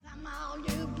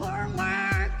poor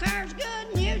workers,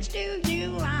 good news to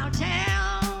you I'll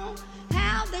tell,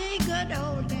 how the good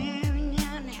old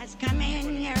union has come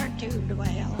in here to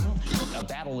dwell. A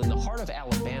battle in the heart of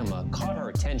Alabama caught our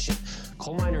attention.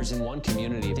 Coal miners in one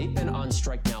community, they've been on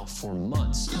strike now for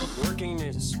months. Working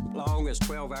as long as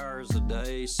 12 hours a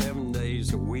day, 7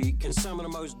 days a week, in some of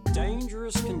the most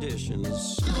dangerous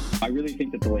conditions. I really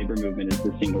think that the labor movement is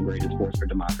the single greatest force for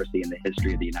democracy in the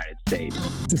history of the United States.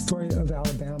 The story of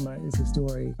Alabama is a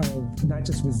story of not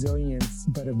just resilience,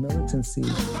 but of militancy.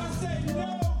 I say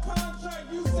no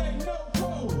contract, you say no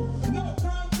code. No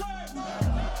contract, no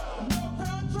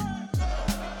contract.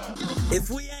 If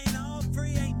we ain't all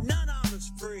free, ain't none of us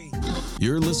free.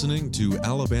 You're listening to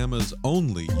Alabama's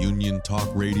only union talk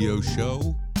radio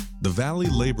show, The Valley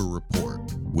Labor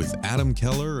Report, with Adam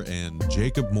Keller and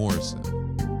Jacob Morrison.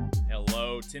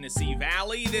 Hello, Tennessee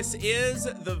Valley. This is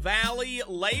the Valley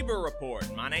Labor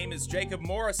Report. My name is Jacob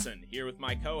Morrison, here with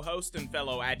my co-host and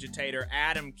fellow agitator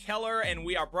Adam Keller, and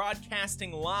we are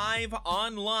broadcasting live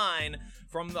online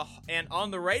and on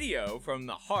the radio from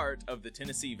the heart of the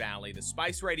Tennessee Valley, the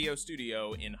Spice Radio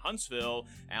Studio in Huntsville,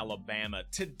 Alabama.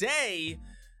 Today,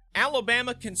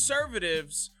 Alabama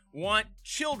conservatives want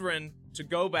children to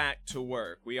go back to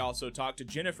work. We also talked to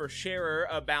Jennifer Scherer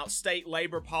about state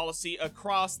labor policy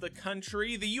across the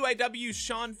country. The UAW's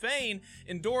Shawn Fain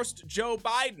endorsed Joe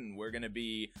Biden. We're going to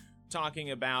be talking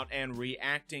about and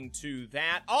reacting to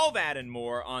that, all that and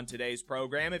more on today's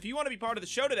program. If you want to be part of the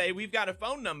show today, we've got a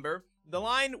phone number. The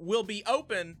line will be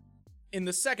open in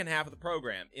the second half of the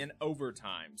program, in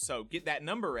overtime. So get that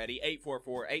number ready.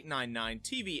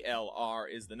 844-899-TVLR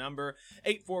is the number.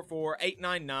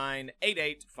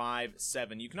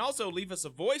 844-899-8857. You can also leave us a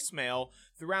voicemail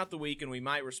throughout the week, and we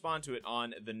might respond to it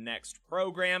on the next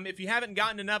program. If you haven't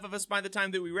gotten enough of us by the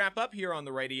time that we wrap up here on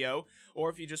the radio, or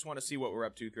if you just want to see what we're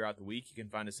up to throughout the week, you can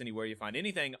find us anywhere you find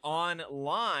anything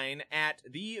online at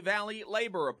The Valley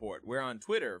Labor Report. We're on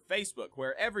Twitter, Facebook,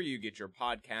 wherever you get your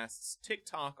podcasts,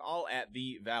 TikTok, all at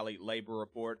The Valley Labor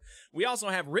Report. We also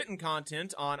have written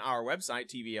content on our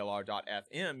website,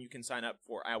 TVLR.fm. You can sign up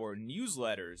for our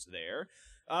newsletters there.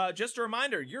 Just a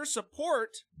reminder, your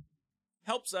support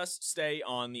helps us stay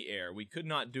on the air. We could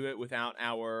not do it without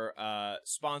our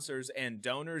sponsors and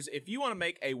donors. If you want to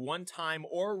make a one-time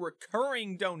or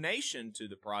recurring donation to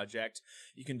the project,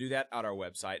 you can do that at our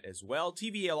website as well,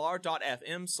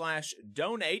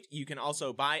 tvlr.fm/donate. You can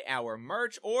also buy our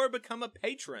merch or become a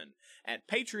patron at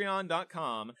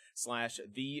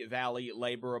patreon.com/The Valley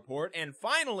Labor Report. And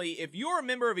finally, if you're a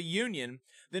member of a union,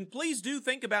 then please do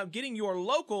think about getting your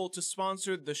local to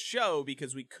sponsor the show,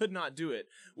 because we could not do it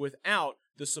without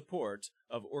the support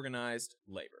of organized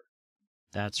labor.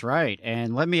 That's right.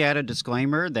 And let me add a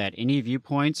disclaimer that any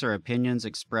viewpoints or opinions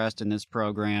expressed in this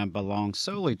program belong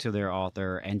solely to their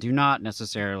author and do not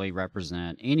necessarily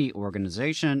represent any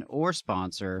organization or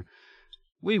sponsor.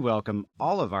 We welcome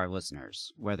all of our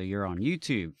listeners, whether you're on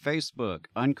YouTube, Facebook,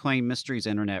 Unclaimed Mysteries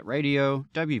Internet Radio,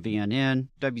 WVNN,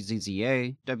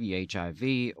 WZZA,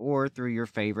 WHIV, or through your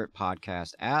favorite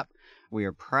podcast app. We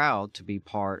are proud to be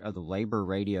part of the Labor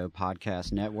Radio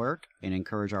Podcast Network and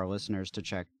encourage our listeners to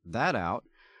check that out.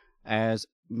 As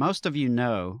most of you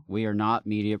know, we are not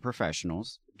media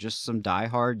professionals, just some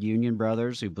diehard union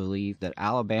brothers who believe that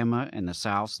Alabama and the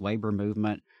South's labor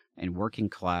movement and working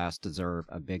class deserve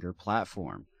a bigger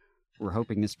platform. We're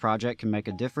hoping this project can make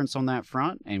a difference on that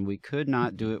front, and we could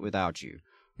not do it without you.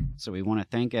 So we want to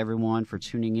thank everyone for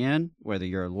tuning in. Whether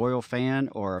you're a loyal fan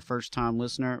or a first-time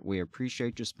listener, we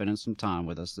appreciate you spending some time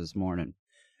with us this morning.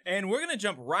 And we're going to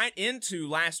jump right into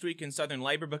Last Week in Southern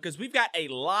Labor, because we've got a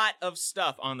lot of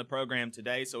stuff on the program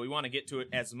today, so we want to get to it,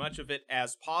 as much of it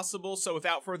as possible. So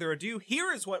without further ado,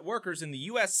 here is what workers in the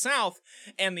U.S. South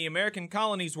and the American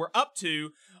colonies were up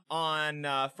to on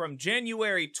from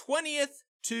January 20th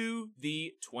to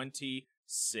the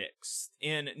 26th.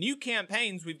 In new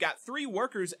campaigns, we've got 3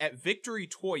 workers at Victory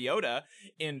Toyota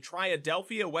in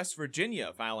Triadelphia, West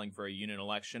Virginia, filing for a union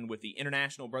election with the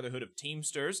International Brotherhood of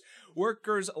Teamsters.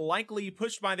 Workers likely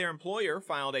pushed by their employer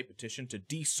filed a petition to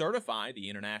decertify the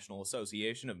International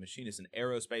Association of Machinists and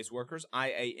Aerospace Workers,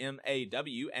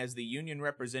 IAMAW, as the union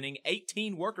representing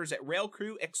 18 workers at Rail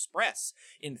Crew Express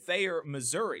in Thayer,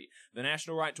 Missouri. The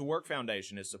National Right to Work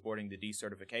Foundation is supporting the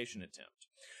decertification attempt.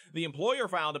 The employer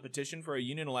filed a petition for a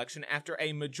union election after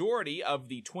a majority of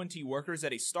the 20 workers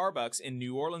at a Starbucks in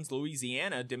New Orleans,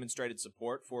 Louisiana, demonstrated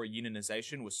support for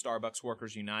unionization with Starbucks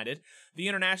Workers United. The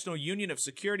International Union of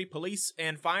Security, Police,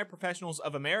 and Fire Professionals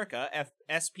of America,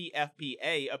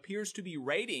 SPFPA, appears to be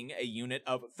raiding a unit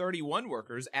of 31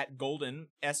 workers at Golden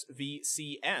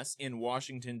SVCS in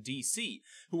Washington, D.C.,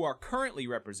 who are currently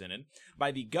represented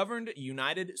by the Governed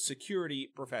United Security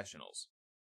Professionals.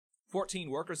 14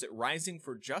 workers at Rising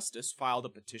for Justice filed a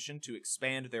petition to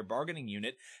expand their bargaining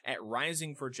unit at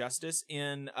Rising for Justice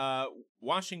in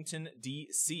Washington,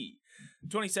 D.C.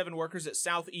 27 workers at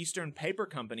Southeastern Paper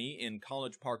Company in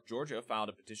College Park, Georgia, filed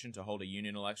a petition to hold a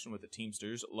union election with the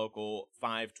Teamsters, Local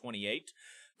 528.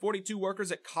 42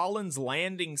 workers at Collins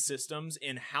Landing Systems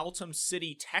in Haltom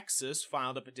City, Texas,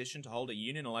 filed a petition to hold a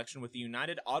union election with the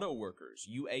United Auto Workers,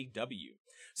 UAW.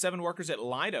 7 workers at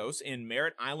Leidos in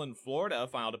Merritt Island, Florida,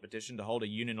 filed a petition to hold a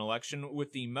union election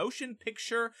with the Motion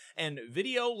Picture and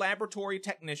Video Laboratory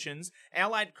Technicians,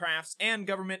 Allied Crafts, and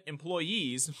Government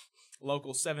Employees,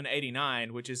 Local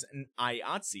 789, which is an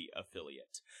IATSE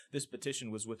affiliate. This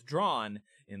petition was withdrawn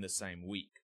in the same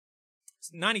week.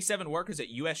 97 workers at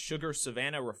U.S. Sugar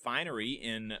Savannah Refinery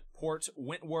in Port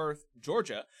Wentworth,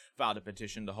 Georgia, filed a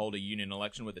petition to hold a union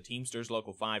election with the Teamsters,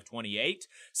 Local 528.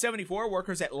 74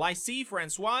 workers at Lycée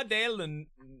François de la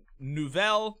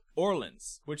Nouvelle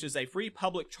Orleans, which is a free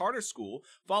public charter school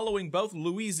following both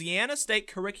Louisiana state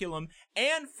curriculum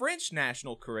and French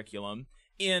national curriculum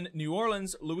in New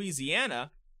Orleans,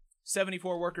 Louisiana.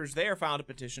 74 workers there filed a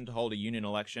petition to hold a union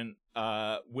election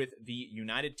with the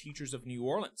United Teachers of New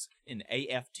Orleans, an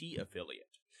AFT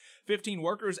affiliate. 15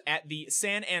 workers at the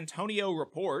San Antonio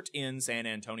Report in San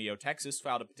Antonio, Texas,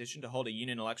 filed a petition to hold a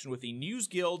union election with the News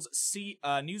Guild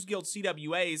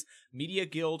CWA's Media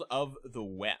Guild of the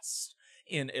West.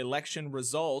 In election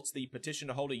results, the petition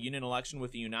to hold a union election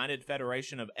with the United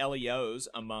Federation of LEOs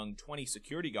among 20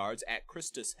 security guards at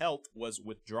Christus Health was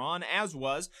withdrawn, as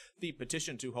was the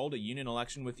petition to hold a union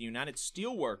election with the United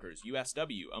Steelworkers,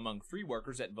 USW, among 3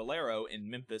 workers at Valero in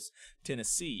Memphis,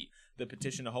 Tennessee. The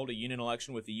petition to hold a union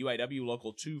election with the UAW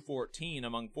Local 214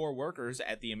 among 4 workers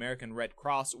at the American Red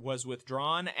Cross was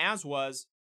withdrawn, as was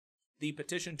the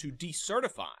petition to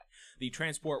decertify the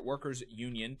Transport Workers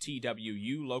Union,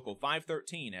 TWU, Local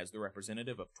 513, as the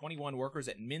representative of 21 workers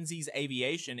at Menzies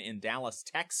Aviation in Dallas,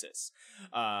 Texas,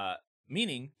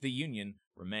 meaning the union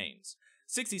remains.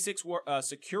 66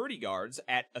 security guards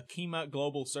at Akima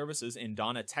Global Services in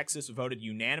Donna, Texas, voted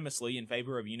unanimously in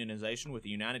favor of unionization with the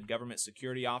United Government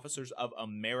Security Officers of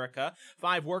America.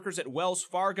 5 workers at Wells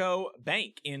Fargo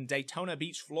Bank in Daytona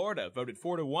Beach, Florida, voted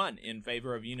 4-1 in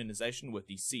favor of unionization with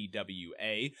the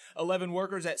CWA. 11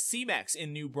 workers at CMEX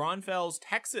in New Braunfels,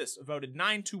 Texas, voted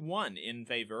 9-1 in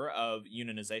favor of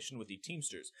unionization with the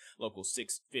Teamsters, Local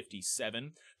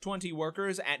 657. 20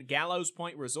 workers at Gallows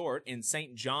Point Resort in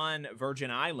St. John, Virgin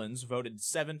Islands, voted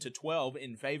 7-12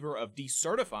 in favor of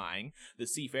decertifying the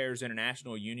Seafarers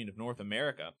International Union of North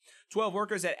America. 12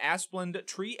 workers at Asplund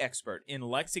Tree Expert in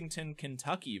Lexington,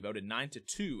 Kentucky, voted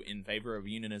 9-2 in favor of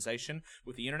unionization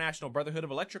with the International Brotherhood of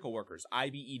Electrical Workers,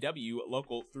 IBEW,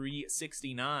 Local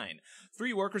 369.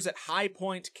 3 workers at High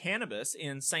Point Cannabis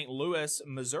in St. Louis,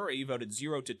 Missouri, voted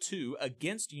 0-2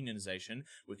 against unionization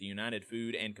with the United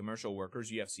Food and Commercial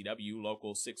Workers, UFCW,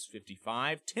 Local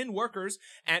 655. 10 workers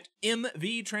at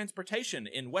MV Transportation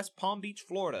in West Palm Beach,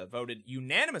 Florida, voted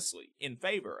unanimously in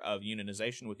favor of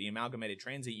unionization with the Amalgamated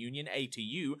Transit Union,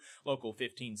 ATU, Local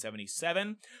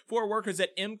 1577. 4 workers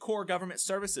at MCOR Government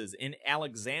Services in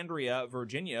Alexandria,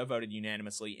 Virginia, voted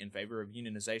unanimously in favor of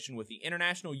unionization with the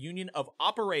International Union of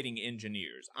Operating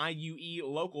Engineers, IUE,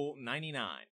 Local 99.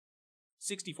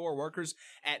 64 workers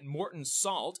at Morton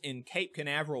Salt in Cape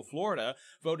Canaveral, Florida,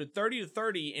 voted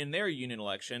 30-30 in their union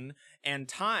election, and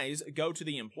ties go to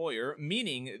the employer,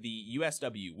 meaning the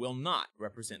USW will not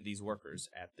represent these workers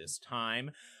at this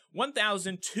time.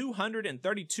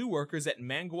 1,232 workers at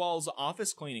Mangual's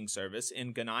Office Cleaning Service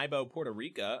in Ganaibo, Puerto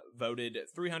Rico, voted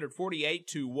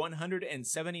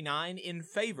 348-179 in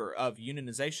favor of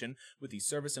unionization with the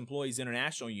Service Employees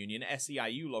International Union,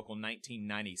 SEIU, Local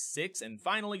 1996. And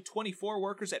finally, 24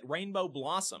 workers at Rainbow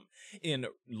Blossom in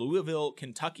Louisville,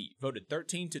 Kentucky, voted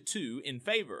 13-2 in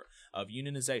favor of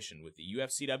unionization with the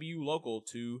UFCW, Local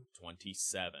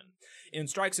 227. In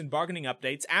strikes and bargaining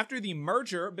updates, after the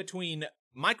merger between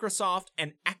Microsoft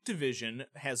and Activision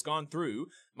has gone through,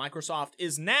 Microsoft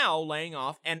is now laying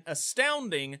off an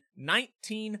astounding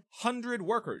 1,900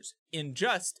 workers in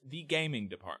just the gaming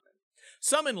department.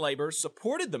 Some in labor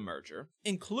supported the merger,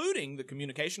 including the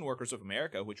Communication Workers of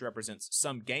America, which represents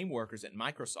some game workers at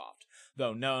Microsoft,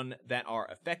 though none that are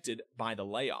affected by the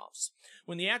layoffs.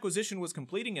 When the acquisition was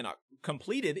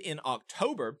completed in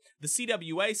October, the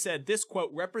CWA said this,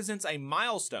 quote, represents a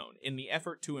milestone in the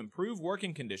effort to improve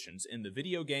working conditions in the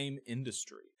video game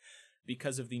industry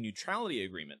because of the neutrality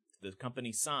agreement the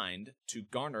company signed to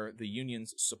garner the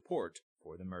union's support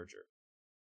for the merger.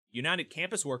 United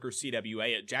Campus Workers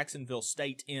CWA at Jacksonville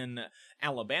State in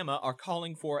Alabama are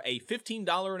calling for a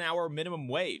 $15 an hour minimum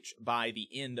wage by the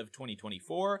end of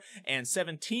 2024 and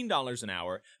 $17 an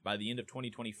hour by the end of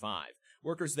 2025.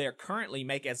 Workers there currently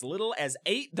make as little as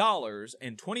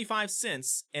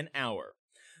 $8.25 an hour.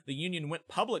 The union went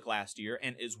public last year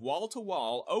and is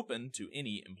wall-to-wall open to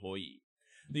any employee.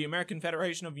 The American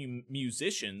Federation of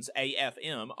Musicians,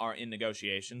 AFM, are in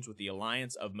negotiations with the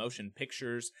Alliance of Motion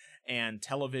Pictures and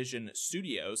Television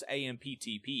Studios,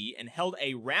 AMPTP, and held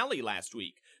a rally last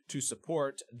week to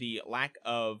support the lack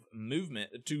of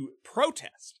movement, to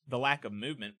protest the lack of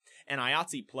movement, and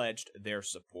IATSE pledged their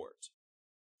support.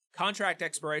 Contract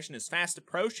expiration is fast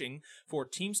approaching for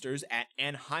Teamsters at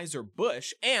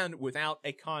Anheuser-Busch and without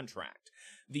a contract.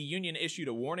 The union issued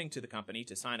a warning to the company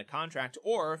to sign a contract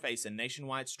or face a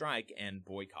nationwide strike and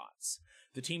boycotts.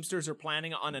 The Teamsters are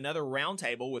planning on another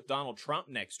roundtable with Donald Trump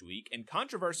next week, and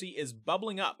controversy is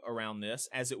bubbling up around this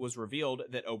as it was revealed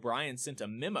that O'Brien sent a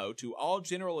memo to all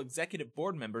General Executive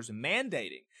Board members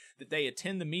mandating that they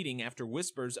attend the meeting after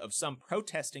whispers of some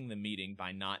protesting the meeting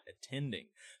by not attending.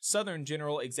 Southern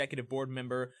General Executive Board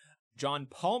member John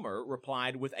Palmer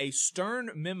replied with a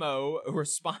stern memo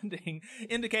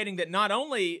indicating that not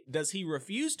only does he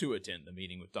refuse to attend the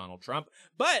meeting with Donald Trump,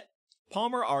 but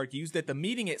Palmer argues that the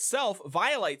meeting itself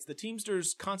violates the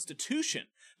Teamsters' Constitution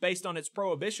based on its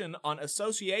prohibition on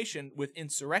association with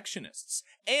insurrectionists,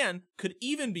 and could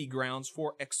even be grounds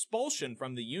for expulsion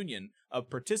from the union of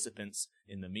participants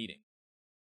in the meeting.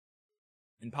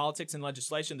 In politics and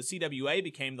legislation, the CWA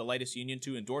became the latest union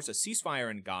to endorse a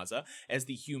ceasefire in Gaza as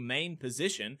the humane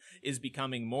position is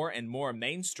becoming more and more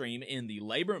mainstream in the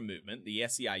labor movement. The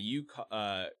SEIU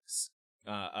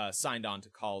signed on to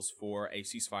calls for a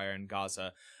ceasefire in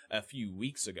Gaza a few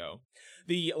weeks ago.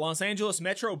 The Los Angeles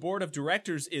Metro Board of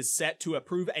Directors is set to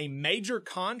approve a major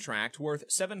contract worth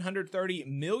 $730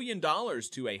 million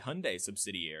to a Hyundai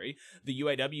subsidiary. The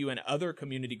UAW and other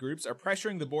community groups are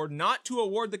pressuring the board not to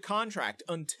award the contract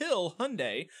until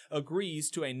Hyundai agrees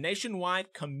to a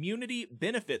nationwide community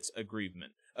benefits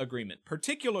agreement,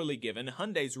 particularly given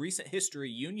Hyundai's recent history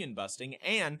union busting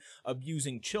and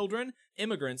abusing children,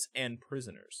 immigrants, and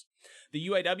prisoners. The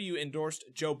UAW endorsed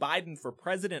Joe Biden for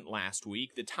president last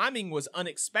week. The timing was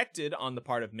unexpected on the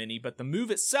part of many, but the move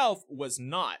itself was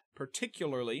not,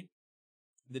 particularly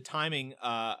the timing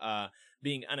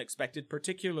being unexpected,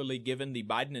 particularly given the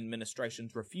Biden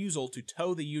administration's refusal to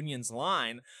toe the union's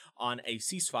line on a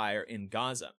ceasefire in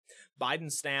Gaza.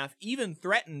 Biden's staff even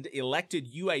threatened elected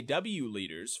UAW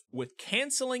leaders with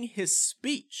canceling his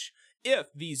speech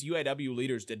if these UAW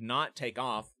leaders did not take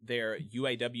off their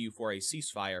UAW for a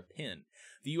ceasefire pin.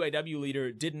 The UAW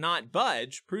leader did not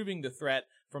budge, proving the threat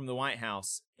from the White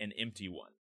House an empty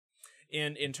one.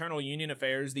 In internal union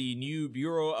affairs, the new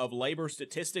Bureau of Labor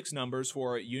Statistics numbers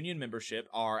for union membership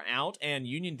are out, and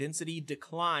union density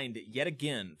declined yet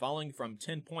again, falling from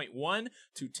 10.1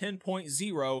 to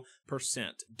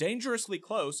 10.0%, dangerously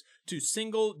close to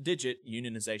single-digit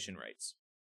unionization rates.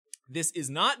 This is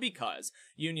not because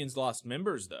unions lost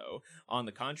members, though. On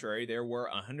the contrary, there were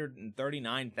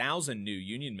 139,000 new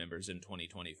union members in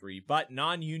 2023, but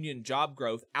non-union job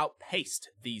growth outpaced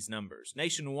these numbers.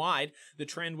 Nationwide, the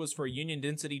trend was for union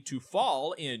density to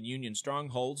fall in union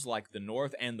strongholds like the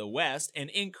North and the West and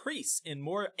increase in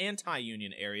more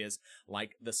anti-union areas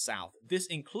like the South. This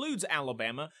includes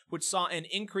Alabama, which saw an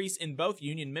increase in both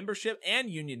union membership and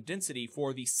union density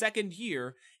for the second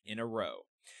year in a row.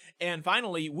 And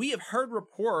finally, we have heard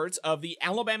reports of the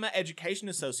Alabama Education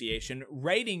Association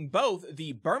raiding both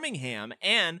the Birmingham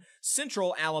and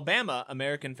Central Alabama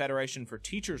American Federation for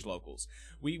Teachers locals.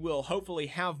 We will hopefully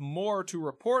have more to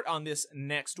report on this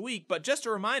next week, but just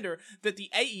a reminder that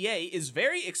the AEA is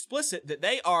very explicit that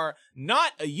they are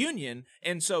not a union,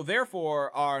 and so therefore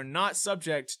are not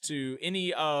subject to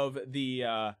any of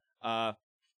the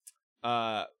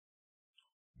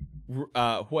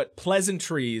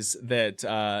pleasantries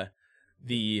that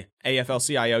the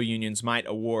AFL-CIO unions might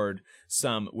award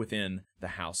some within the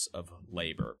House of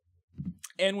Labor.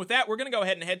 And with that, we're going to go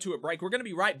ahead and head to a break. We're going to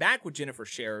be right back with Jennifer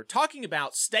Scherer talking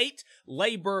about state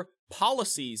labor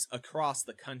policies across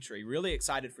the country. Really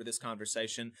excited for this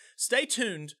conversation. Stay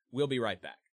tuned. We'll be right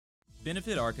back.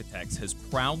 Benefit Architects has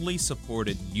proudly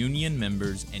supported union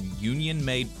members and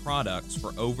union-made products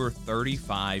for over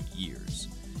 35 years.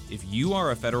 If you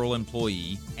are a federal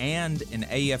employee and an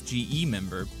AFGE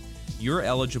member, you're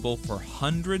eligible for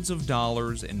hundreds of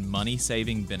dollars in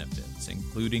money-saving benefits,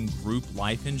 including group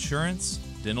life insurance,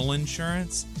 dental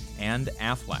insurance, and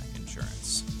AFLAC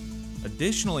insurance.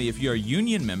 Additionally, if you're a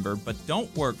union member but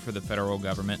don't work for the federal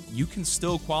government, you can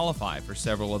still qualify for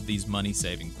several of these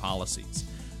money-saving policies.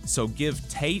 So give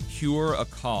Tate Cure a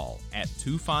call at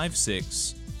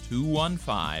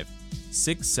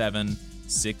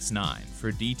 256-215-6769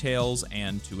 for details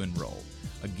and to enroll.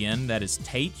 Again, that is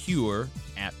Tate Cure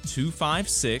at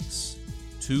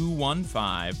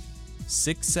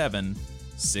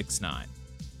 256-215-6769.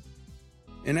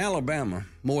 In Alabama,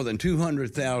 more than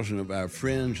 200,000 of our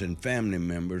friends and family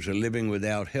members are living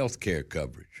without health care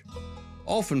coverage.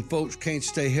 Often folks can't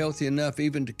stay healthy enough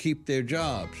even to keep their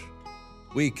jobs.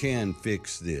 We can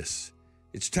fix this.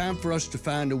 It's time for us to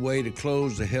find a way to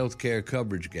close the health care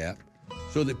coverage gap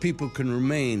so that people can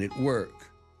remain at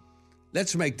work.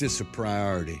 Let's make this a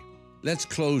priority. Let's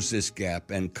close this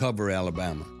gap and cover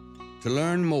Alabama. To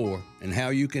learn more and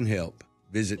how you can help,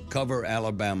 visit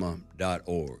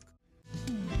coveralabama.org.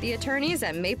 The attorneys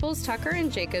at Maples, Tucker, and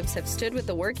Jacobs have stood with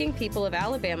the working people of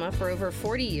Alabama for over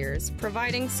 40 years,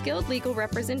 providing skilled legal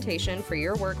representation for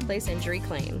your workplace injury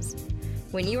claims.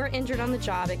 When you are injured on the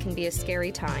job, it can be a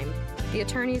scary time. The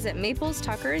attorneys at Maples,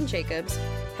 Tucker, and Jacobs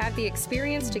have the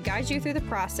experience to guide you through the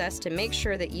process to make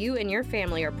sure that you and your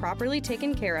family are properly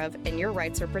taken care of and your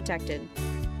rights are protected.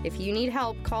 If you need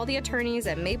help, call the attorneys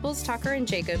at Maples, Tucker, and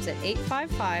Jacobs at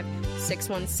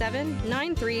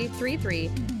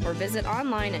 855-617-9333 or visit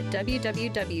online at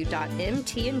www.mtnj.com.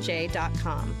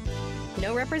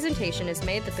 No representation is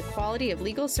made that the quality of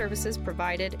legal services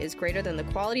provided is greater than the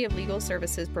quality of legal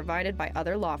services provided by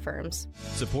other law firms.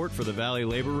 Support for the Valley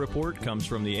Labor Report comes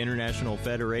from the International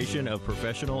Federation of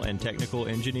Professional and Technical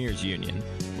Engineers Union.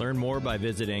 Learn more by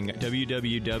visiting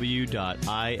www.ifpte.org.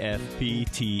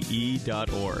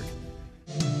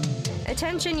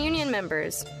 Attention union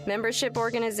members, membership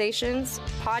organizations,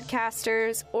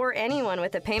 podcasters, or anyone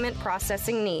with a payment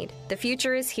processing need. The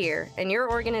future is here, and your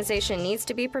organization needs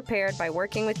to be prepared by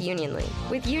working with Unionly.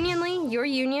 With Unionly, your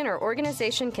union or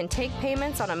organization can take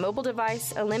payments on a mobile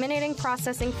device, eliminating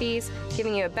processing fees,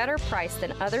 giving you a better price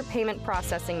than other payment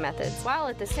processing methods, while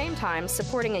at the same time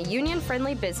supporting a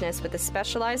union-friendly business with a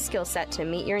specialized skill set to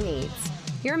meet your needs.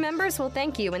 Your members will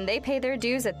thank you when they pay their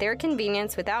dues at their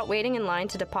convenience without waiting in line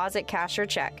to deposit cash or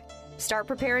check. Start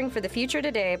preparing for the future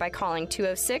today by calling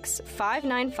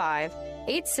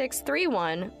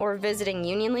 206-595-8631 or visiting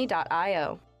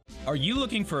unionly.io. Are you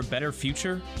looking for a better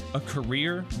future, a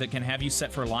career that can have you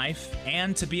set for life,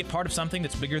 and to be a part of something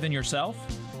that's bigger than yourself?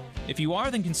 If you are,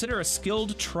 then consider a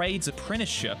skilled trades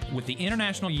apprenticeship with the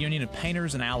International Union of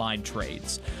Painters and Allied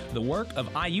Trades. The work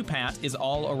of IUPAT is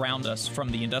all around us, from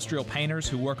the industrial painters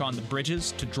who work on the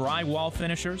bridges to drywall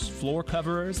finishers, floor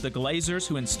coverers, the glazers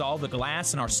who install the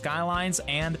glass in our skylines,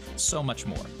 and so much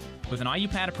more. With an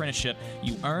IUPAT apprenticeship,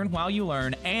 you earn while you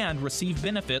learn and receive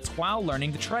benefits while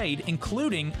learning the trade,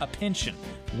 including a pension.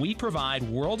 We provide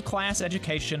world-class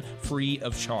education free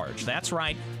of charge. That's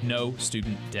right, no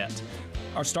student debt.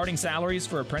 Our starting salaries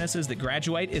for apprentices that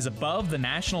graduate is above the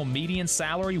national median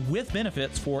salary with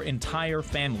benefits for entire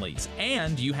families.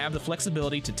 And you have the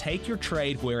flexibility to take your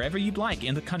trade wherever you'd like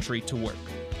in the country to work.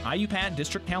 IUPAT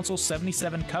District Council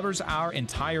 77 covers our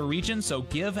entire region, so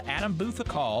give Adam Booth a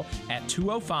call at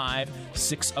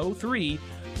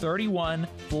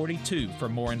 205-603-3142 for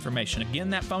more information. Again,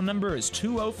 that phone number is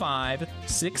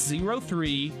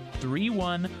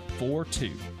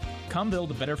 205-603-3142. Come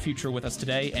build a better future with us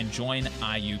today and join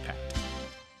IUPAT.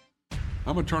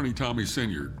 I'm attorney Tommy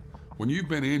Sinyard. When you've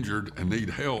been injured and need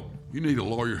help, you need a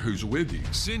lawyer who's with you.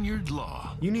 Sinyard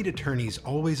Law. You need attorneys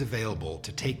always available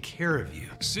to take care of you.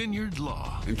 Sinyard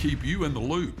Law. And keep you in the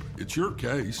loop. It's your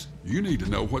case. You need to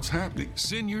know what's happening.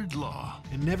 Sinyard Law.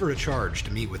 And never a charge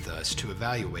to meet with us to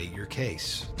evaluate your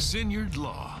case. Sinyard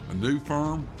Law. A new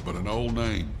firm, but an old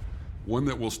name. One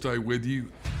that will stay with you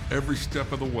every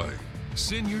step of the way.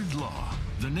 Sinyard Law,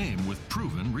 the name with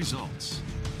proven results.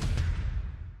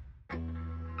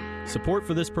 Support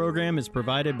for this program is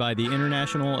provided by the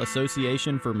International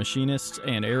Association for Machinists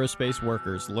and Aerospace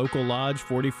Workers, Local Lodge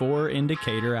 44 in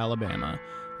Decatur, Alabama.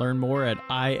 Learn more at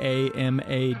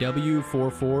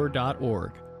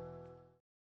iamaw44.org.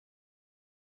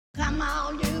 Come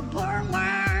all you poor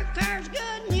workers,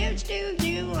 good news to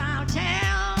you I'll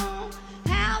tell,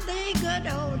 how the good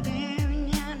old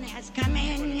union has come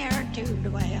in here to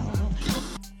dwell.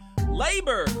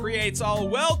 Labor creates all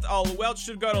wealth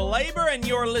should go to labor, and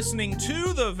you're listening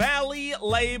to the Valley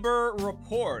Labor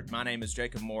Report. My name is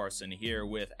Jacob Morrison, here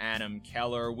with Adam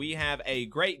Keller. We have a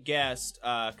great guest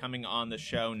coming on the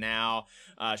show now.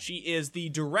 She is the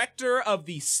director of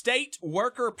the State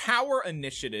Worker Power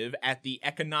Initiative at the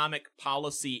Economic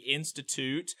Policy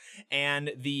Institute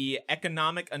and the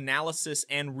Economic Analysis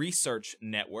and Research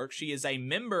Network. She is a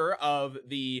member of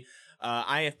the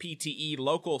IFPTE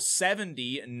Local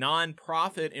 70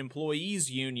 Nonprofit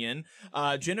Employees Union.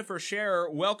 Jennifer Scherer,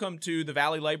 welcome to the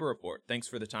Valley Labor Report. Thanks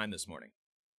for the time this morning.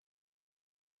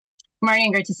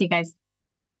 Morning. Great to see you guys.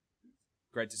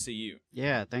 Great to see you.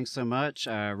 Yeah, thanks so much.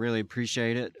 I really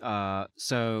appreciate it.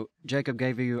 So Jacob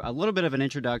gave you a little bit of an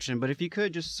introduction, but if you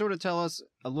could just sort of tell us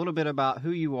a little bit about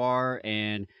who you are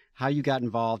and how you got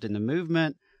involved in the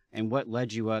movement and what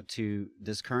led you up to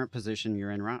this current position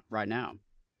you're in right now.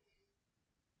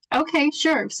 Okay,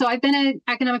 sure. So I've been at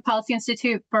Economic Policy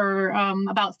Institute for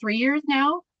about 3 years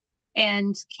now,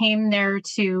 and came there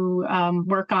to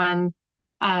work on,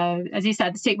 as you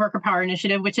said, the State Worker Power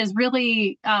Initiative, which is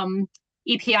really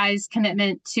EPI's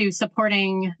commitment to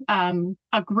supporting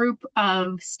a group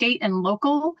of state and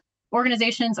local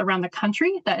organizations around the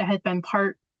country that have been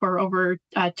part for over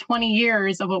 20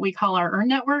 years of what we call our EARN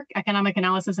network, Economic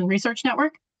Analysis and Research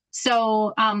Network.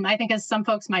 So I think, as some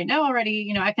folks might know already,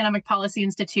 Economic Policy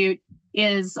Institute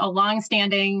is a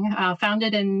longstanding,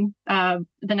 founded in the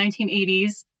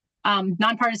 1980s,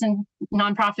 nonpartisan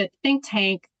nonprofit think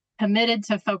tank committed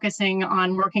to focusing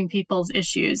on working people's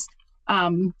issues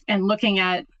and looking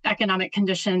at economic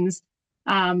conditions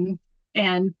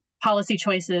and policy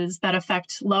choices that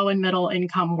affect low and middle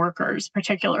income workers,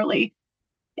 particularly.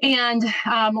 And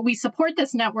we support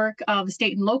this network of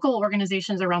state and local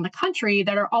organizations around the country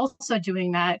that are also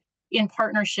doing that in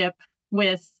partnership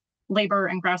with labor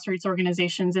and grassroots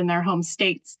organizations in their home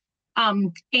states.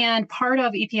 And part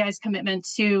of EPI's commitment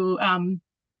to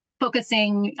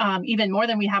focusing even more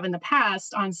than we have in the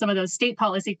past on some of those state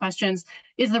policy questions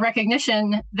is the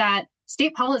recognition that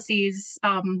state policies,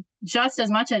 just as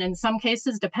much, and in some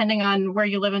cases, depending on where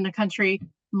you live in the country,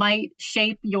 might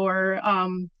shape your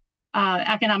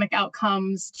economic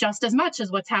outcomes just as much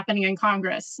as what's happening in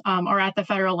Congress or at the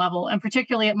federal level, and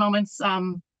particularly at moments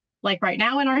like right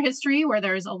now in our history, where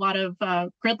there's a lot of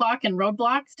gridlock and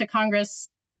roadblocks to Congress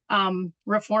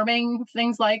reforming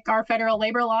things like our federal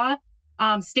labor law.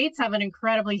 States have an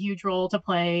incredibly huge role to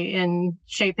play in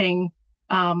shaping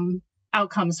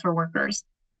outcomes for workers.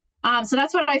 So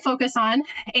that's what I focus on.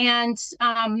 And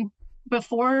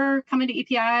before coming to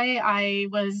EPI, I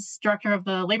was director of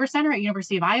the Labor Center at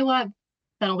University of Iowa. I've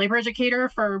been a labor educator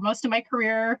for most of my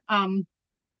career,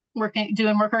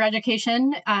 doing worker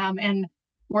education and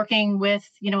working with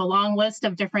a long list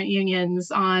of different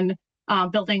unions on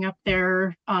building up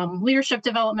their leadership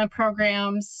development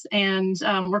programs and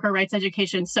worker rights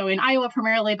education. So in Iowa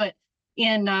primarily, but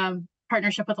in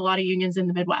partnership with a lot of unions in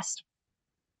the Midwest.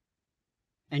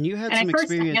 And you had some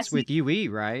experience with UE,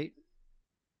 right?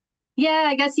 Yeah,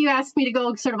 I guess you asked me to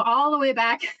go sort of all the way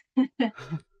back.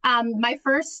 My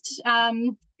first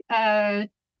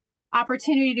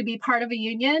opportunity to be part of a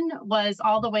union was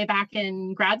all the way back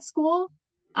in grad school,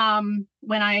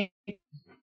 when I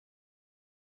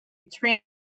transferred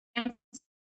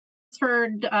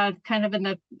kind of in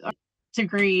the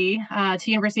degree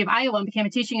to University of Iowa and became a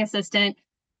teaching assistant.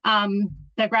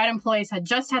 The grad employees had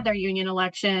just had their union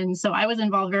election, so I was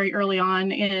involved very early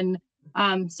on in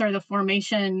sort of the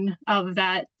formation of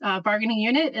that bargaining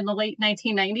unit in the late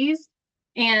 1990s,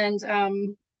 and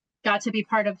got to be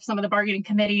part of some of the bargaining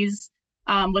committees,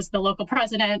 was the local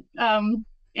president and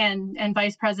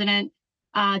vice president,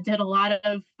 did a lot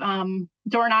of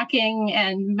door knocking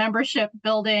and membership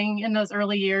building in those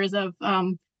early years of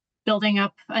building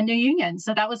up a new union.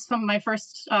 So that was some of my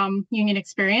first union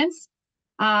experience.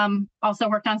 Also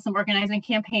worked on some organizing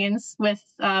campaigns with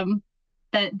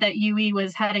that UE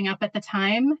was heading up at the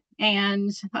time. And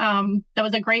that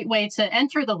was a great way to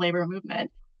enter the labor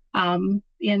movement in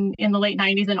the late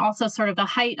 90s, and also sort of the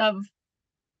height of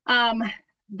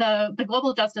the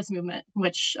global justice movement,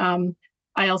 which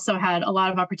I also had a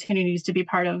lot of opportunities to be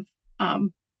part of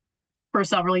for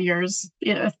several years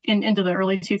into the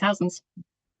early 2000s.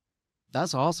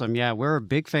 That's awesome. Yeah, we're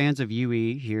big fans of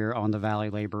UE here on the Valley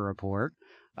Labor Report.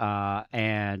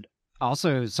 And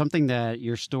also something that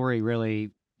your story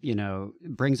really,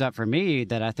 brings up for me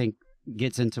that I think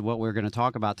gets into what we're going to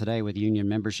talk about today with union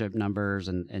membership numbers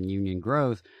and union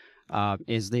growth,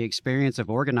 is the experience of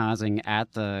organizing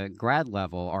at the grad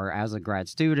level or as a grad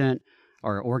student,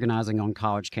 or organizing on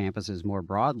college campuses more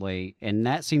broadly. And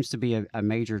that seems to be a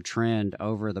major trend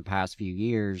over the past few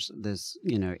years, this,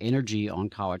 energy on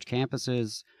college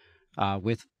campuses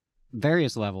with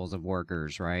various levels of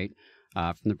workers, right?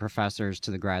 From the professors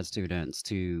to the grad students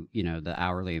to, the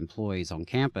hourly employees on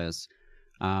campus.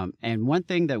 And one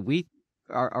thing that we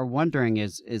are wondering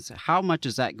is how much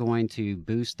is that going to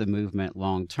boost the movement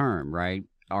long term, right?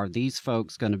 Are these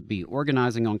folks going to be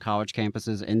organizing on college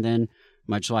campuses and then,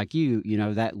 much like you,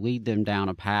 that lead them down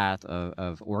a path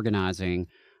of organizing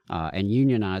and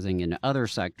unionizing in other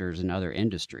sectors and other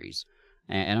industries?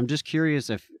 And I'm just curious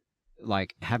if,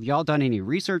 have y'all done any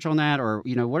research on that, or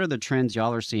what are the trends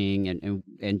y'all are seeing,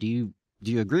 and do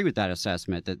you agree with that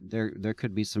assessment that there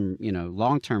could be some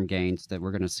long-term gains that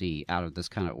we're going to see out of this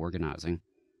kind of organizing?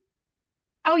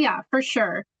 Oh yeah, for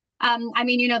sure.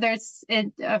 There's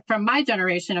from my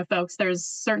generation of folks, there's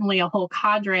certainly a whole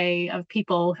cadre of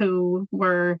people who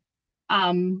were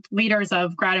leaders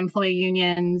of grad employee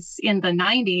unions in the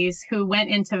 90s who went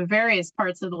into various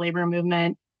parts of the labor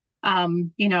movement,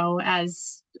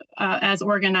 as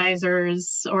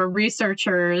organizers or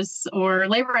researchers or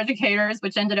labor educators,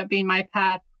 which ended up being my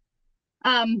path.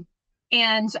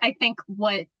 And I think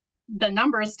what the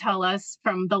numbers tell us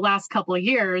from the last couple of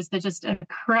years, the just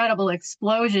incredible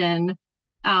explosion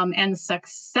and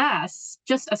success,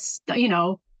 just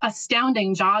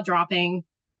astounding, jaw-dropping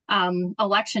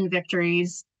election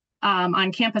victories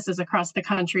on campuses across the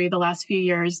country the last few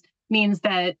years means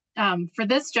that for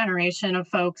this generation of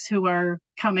folks who are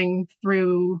coming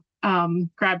through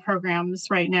grad programs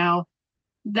right now,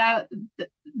 that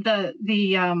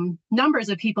the numbers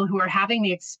of people who are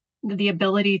having the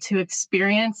ability to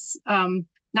experience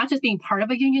not just being part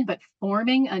of a union, but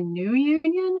forming a new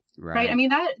union, right? I mean,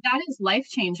 that is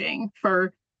life-changing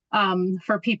for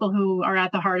people who are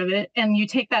at the heart of it. And you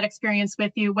take that experience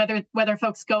with you, whether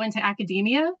folks go into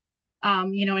academia,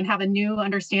 and have a new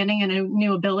understanding and a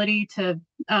new ability to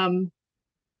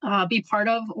be part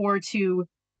of, or to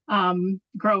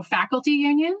grow faculty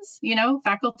unions.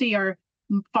 Faculty are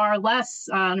far less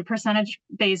on a percentage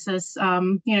basis,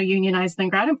 unionized than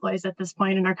grad employees at this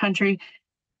point in our country.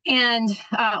 And,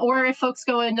 or if folks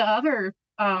go into other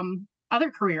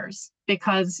careers,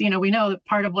 because, we know that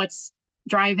part of what's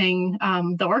driving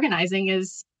the organizing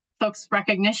is folks'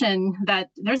 recognition that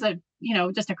there's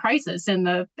just a crisis in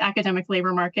the academic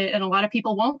labor market, and a lot of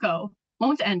people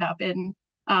won't end up in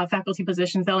faculty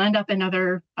positions. They'll end up in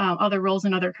other roles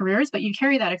and other careers, but you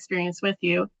carry that experience with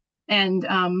you. And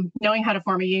knowing how to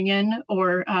form a union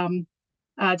or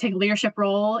take a leadership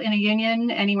role in a union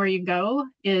anywhere you go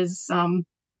is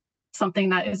something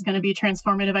that is going to be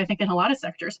transformative, I think, in a lot of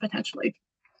sectors potentially.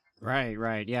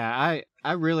 Right. Yeah,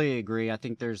 I really agree. I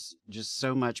think there's just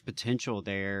so much potential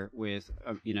there with,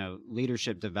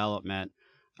 leadership development,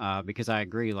 because I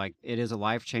agree, it is a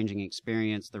life-changing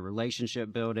experience, the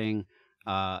relationship building,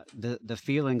 the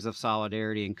feelings of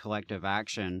solidarity and collective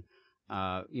action,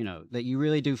 that you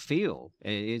really do feel.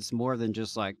 It's more than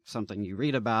just something you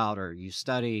read about or you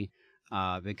study.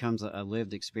 It becomes a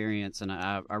lived experience, and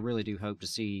I really do hope to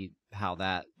see how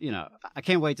that, I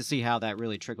can't wait to see how that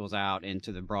really trickles out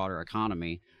into the broader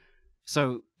economy.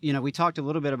 So, we talked a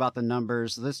little bit about the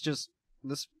numbers. Let's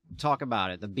talk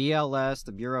about it. The BLS,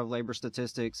 the Bureau of Labor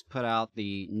Statistics, put out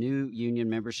the new union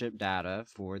membership data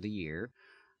for the year.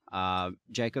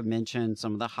 Jacob mentioned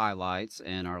some of the highlights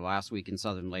in our last week in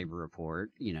Southern Labor Report.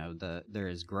 There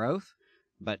is growth,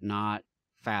 but not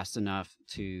fast enough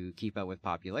to keep up with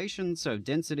population. So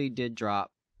density did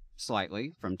drop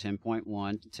slightly from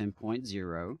 10.1 to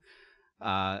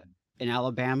 10.0. In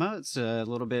Alabama, it's a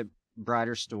little bit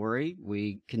brighter story.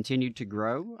 We continued to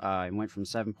grow and went from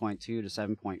 7.2 to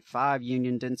 7.5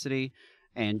 union density.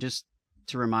 And just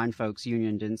to remind folks,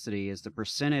 union density is the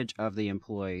percentage of the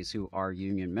employees who are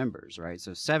union members, right?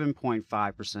 So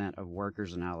 7.5% of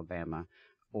workers in Alabama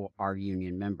are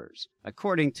union members,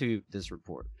 according to this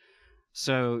report.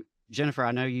 So, Jennifer,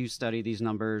 I know you study these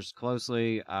numbers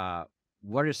closely.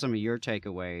 What are some of your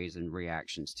takeaways and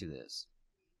reactions to this?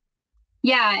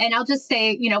 Yeah, and I'll just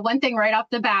say, one thing right off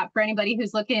the bat for anybody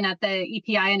who's looking at the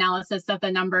EPI analysis of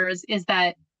the numbers is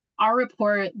that our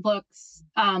report looks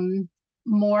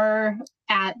more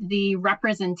at the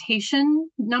representation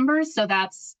numbers. So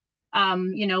that's,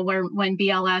 where when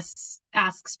BLS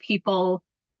asks people,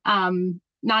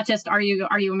 not just are you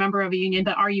a member of a union,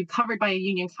 but are you covered by a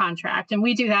union contract? And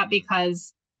we do that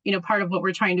because, part of what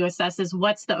we're trying to assess is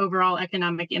what's the overall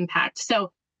economic impact.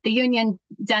 So the union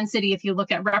density, if you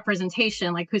look at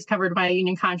representation, like who's covered by a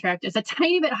union contract, is a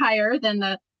tiny bit higher than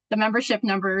the membership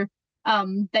number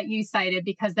that you cited,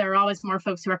 because there are always more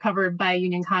folks who are covered by a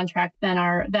union contract than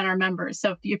our members.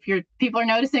 So if people are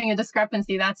noticing a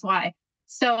discrepancy, that's why.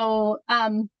 So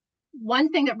one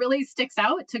thing that really sticks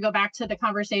out, to go back to the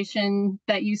conversation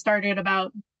that you started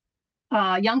about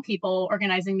young people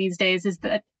organizing these days, is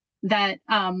that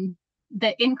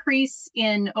the increase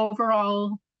in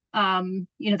overall,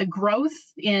 the growth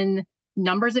in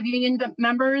numbers of union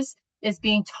members is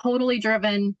being totally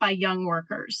driven by young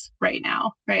workers right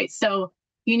now, right? So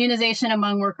unionization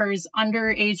among workers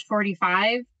under age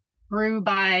 45 grew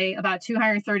by about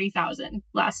 230,000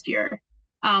 last year,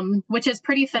 which is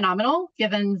pretty phenomenal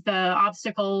given the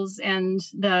obstacles and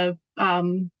the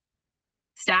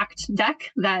stacked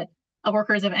deck that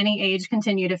workers of any age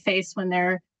continue to face when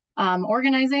they're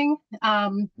organizing.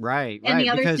 Right. And the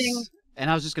other thing, and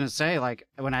I was just going to say, like,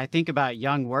 when I think about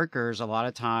young workers, a lot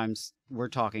of times we're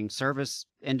talking service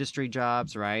industry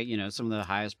jobs, right? You know, some of the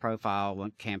highest profile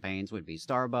campaigns would be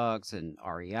Starbucks and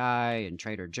REI and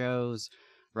Trader Joe's,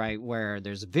 right? Where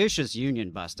there's vicious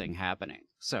union busting happening.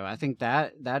 So I think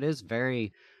that is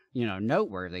very,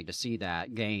 noteworthy to see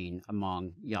that gain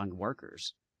among young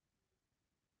workers.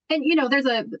 And there's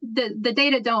the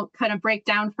data don't kind of break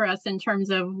down for us in terms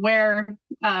of where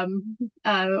are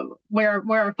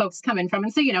folks coming from,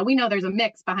 and so we know there's a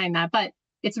mix behind that, but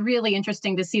it's really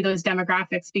interesting to see those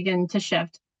demographics begin to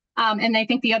shift. And I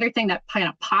think the other thing that kind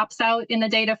of pops out in the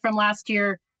data from last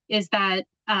year is that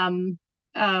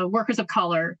workers of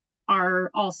color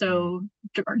are also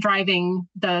driving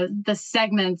the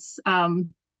segments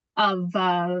and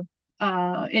when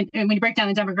you break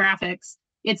down the demographics,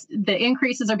 it's the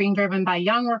increases are being driven by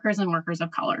young workers and workers of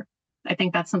color. I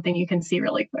think that's something you can see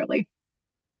really clearly.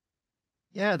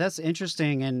 Yeah, that's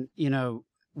interesting. And,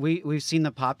 we've seen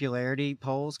the popularity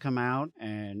polls come out,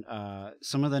 and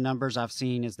some of the numbers I've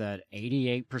seen is that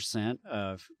 88%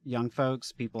 of young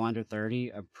folks, people under 30,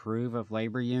 approve of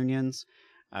labor unions,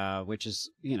 which is,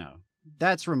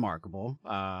 that's remarkable.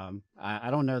 I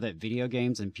don't know that video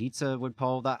games and pizza would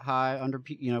poll that high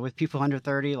with people under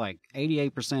 30. Like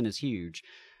 88% is huge.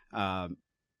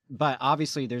 But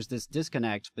obviously there's this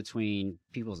disconnect between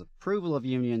people's approval of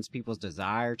unions, people's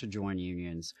desire to join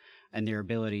unions, and their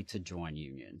ability to join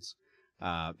unions.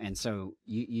 And so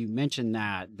you mentioned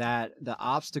that the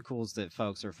obstacles that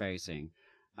folks are facing.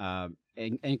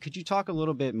 And could you talk a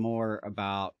little bit more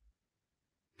about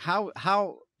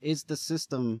how is the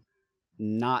system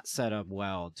not set up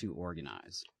well to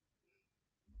organize?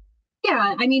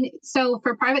 Yeah, so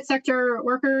for private sector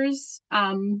workers,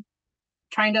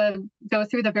 trying to go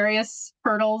through the various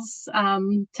hurdles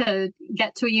to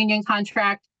get to a union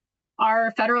contract,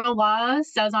 our federal law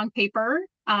says on paper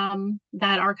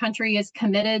that our country is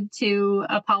committed to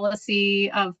a policy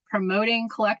of promoting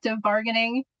collective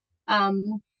bargaining.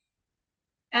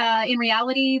 In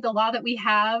reality, the law that we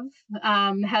have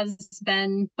has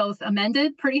been both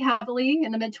amended pretty heavily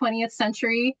in the mid-20th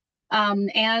century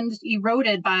and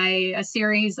eroded by a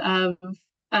series of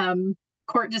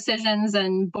court decisions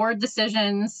and board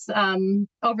decisions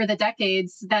over the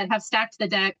decades that have stacked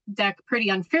the deck pretty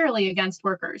unfairly against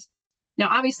workers. Now,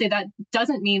 obviously, that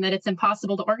doesn't mean that it's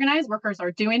impossible to organize. Workers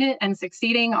are doing it and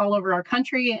succeeding all over our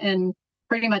country in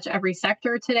pretty much every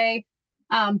sector today.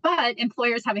 But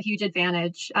employers have a huge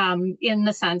advantage in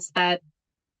the sense that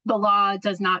the law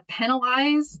does not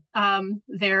penalize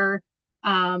their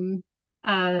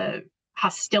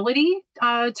hostility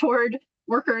toward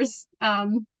workers'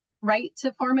 right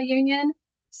to form a union.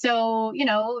 So,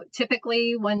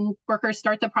 typically when workers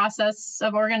start the process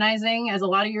of organizing, as a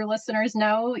lot of your listeners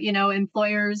know,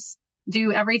 employers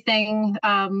do everything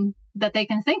that they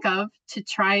can think of to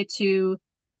try to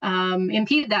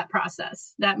impede that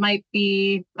process. That might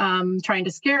be trying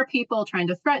to scare people, trying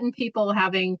to threaten people,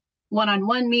 having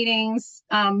one-on-one meetings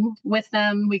with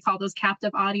them. We call those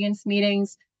captive audience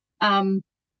meetings.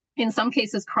 In some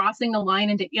cases, crossing the line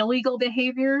into illegal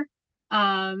behavior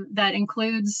that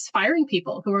includes firing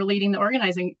people who are leading the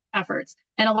organizing efforts.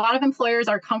 And a lot of employers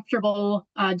are comfortable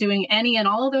doing any and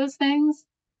all of those things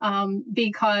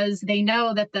because they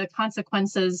know that the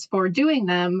consequences for doing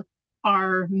them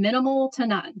are minimal to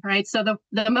none, right? So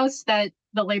the most that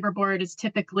the labor board is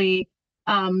typically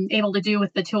able to do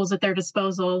with the tools at their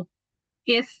disposal,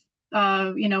 if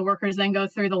workers then go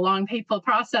through the long, painful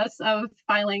process of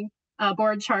filing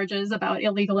board charges about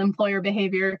illegal employer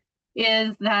behavior,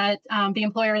 is that the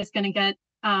employer is going to get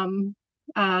a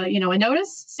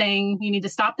notice saying you need to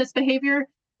stop this behavior.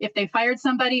 If they fired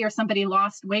somebody or somebody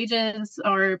lost wages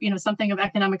or something of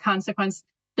economic consequence,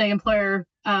 the employer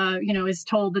is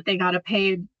told that they got to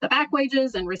pay the back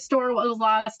wages and restore what was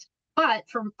lost. But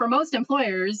for most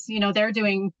employers, they're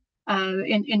doing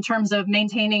in terms of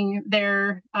maintaining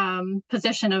their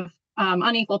position of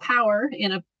unequal power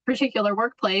in a particular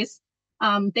workplace,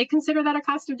 they consider that a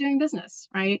cost of doing business,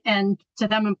 right? And to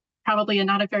them, probably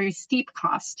not a very steep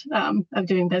cost of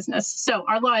doing business. So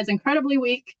our law is incredibly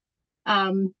weak,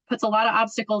 puts a lot of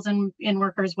obstacles in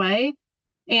workers' way.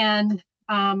 And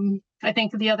I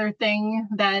think the other thing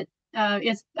that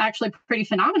is actually pretty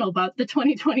phenomenal about the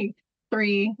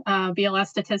 2023 BLS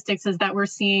statistics is that we're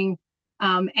seeing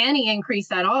any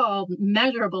increase at all,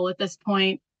 measurable at this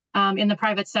point, in the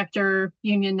private sector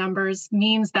union numbers,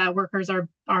 means that workers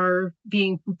are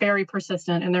being very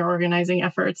persistent in their organizing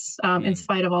efforts in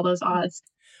spite of all those odds.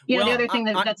 The other thing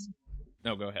that's...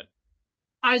 No, go ahead.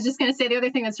 I was just going to say the other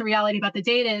thing that's a reality about the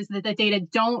data is that the data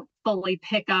don't fully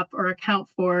pick up or account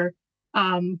for,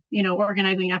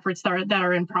 organizing efforts that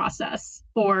are in process,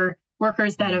 or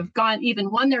workers that have even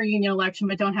won their union election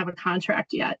but don't have a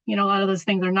contract yet. A lot of those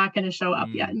things are not going to show up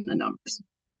yet in the numbers.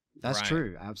 That's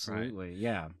true. Absolutely. Right.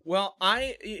 Yeah. Well,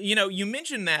 you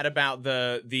mentioned that about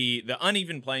the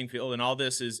uneven playing field, and all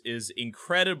this is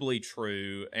incredibly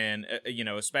true. And,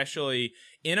 especially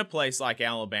in a place like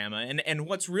Alabama. And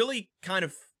what's really kind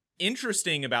of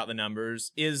interesting about the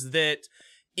numbers is that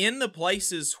in the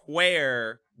places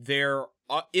where there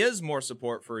is more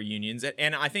support for unions,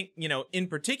 and I think, in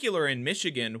particular in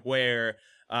Michigan, where,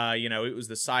 it was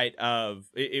the site of,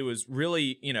 it was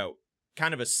really,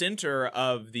 kind of a center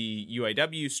of the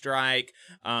UAW strike.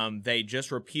 They just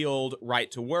repealed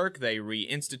right to work. They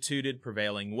reinstituted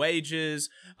prevailing wages.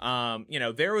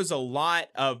 There was a lot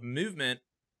of movement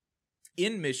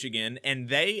in Michigan, and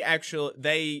they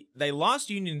lost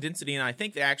union density, and I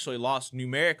think they actually lost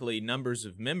numerically numbers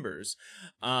of members.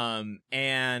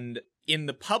 And in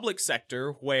the public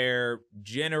sector, where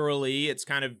generally it's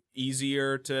kind of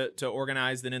easier to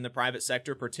organize than in the private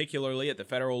sector, particularly at the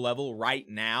federal level right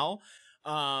now,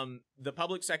 the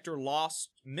public sector lost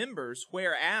members,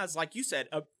 whereas, like you said,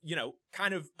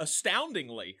 kind of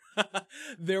astoundingly,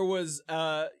 there was,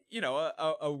 a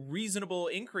reasonable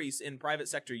increase in private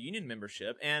sector union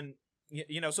membership. And,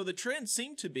 so the trend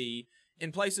seemed to be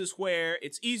in places where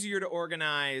it's easier to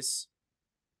organize,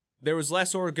 there was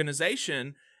less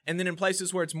organization. And then in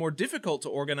places where it's more difficult to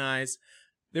organize,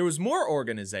 there was more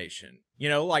organization,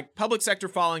 like public sector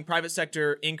falling, private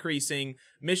sector increasing,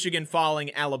 Michigan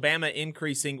falling, Alabama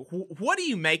increasing. What do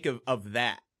you make of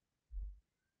that?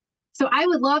 So I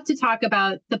would love to talk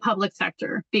about the public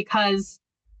sector, because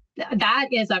that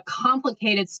is a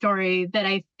complicated story that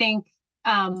I think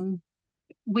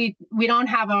we don't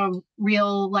have a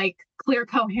real, clear,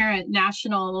 coherent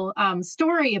national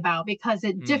story about, because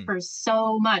it differs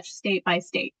so much state by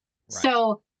state. Right.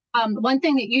 So one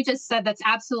thing that you just said that's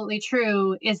absolutely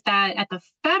true is that at the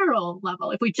federal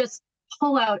level, if we just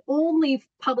pull out only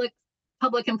public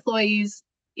employees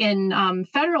in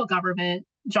federal government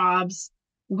jobs,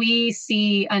 we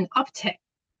see an uptick,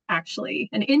 actually,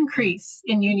 an increase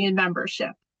in union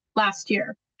membership last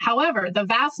year. However, the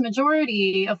vast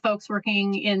majority of folks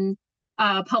working in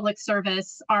public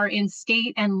service are in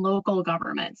state and local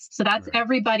governments. So that's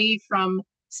everybody from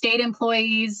state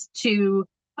employees to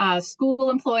school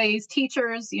employees,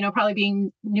 teachers, probably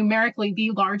being numerically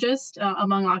the largest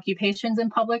among occupations in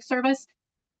public service.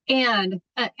 And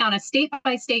on a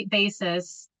state-by-state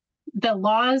basis, the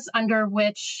laws under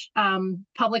which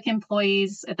public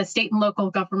employees at the state and local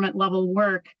government level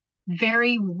work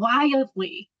vary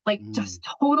wildly, just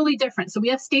totally different. So we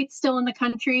have states still in the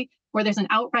country where there's an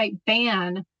outright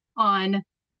ban on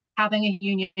having a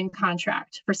union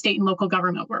contract for state and local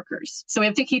government workers. So we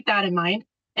have to keep that in mind.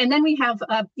 And then we have,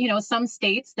 some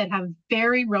states that have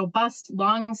very robust,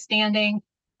 long-standing,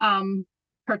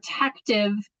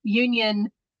 protective union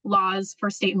laws for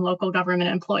state and local government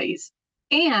employees.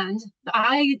 And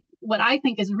what I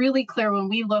think is really clear when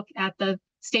we look at the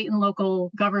state and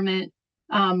local government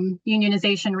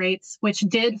unionization rates, which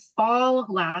did fall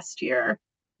last year,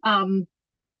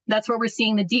 that's where we're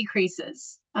seeing the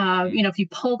decreases. If you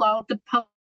pulled out the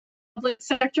public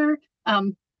sector,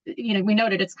 we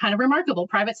noted it's kind of remarkable.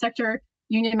 Private sector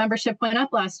union membership went up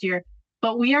last year,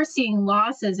 but we are seeing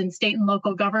losses in state and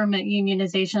local government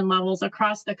unionization levels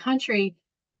across the country.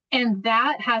 And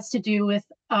that has to do with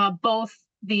both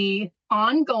the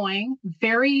ongoing,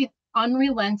 very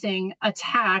unrelenting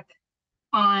attack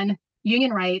on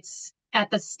union rights at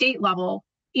the state level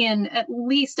in at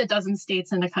least a dozen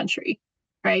states in the country,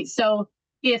 right? So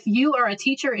if you are a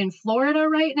teacher in Florida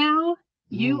right now,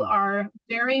 you are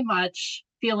very much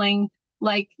feeling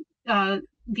like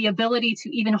the ability to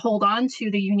even hold on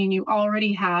to the union you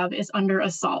already have is under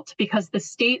assault, because the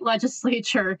state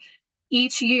legislature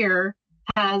each year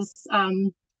has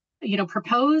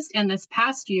proposed and this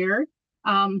past year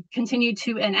continued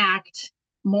to enact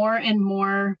more and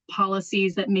more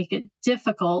policies that make it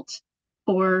difficult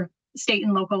for state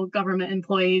and local government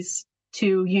employees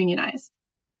to unionize.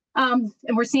 And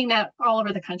we're seeing that all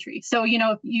over the country. So,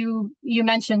 you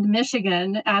mentioned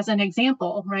Michigan as an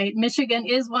example, right? Michigan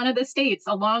is one of the states,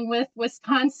 along with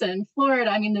Wisconsin,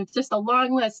 Florida. I mean, there's just a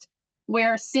long list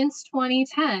where since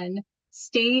 2010,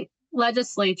 state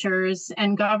legislatures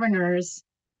and governors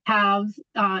have,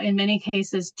 in many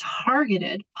cases,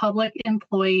 targeted public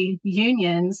employee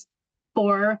unions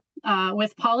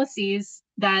with policies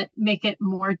that make it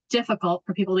more difficult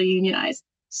for people to unionize.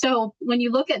 So when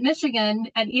you look at Michigan,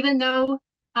 and even though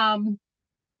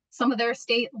some of their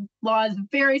state laws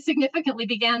very significantly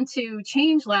began to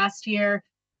change last year,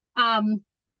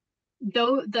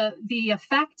 though the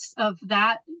effects of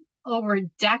that over a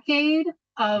decade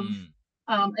of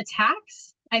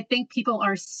attacks, I think people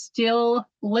are still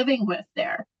living with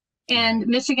there. And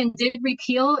Michigan did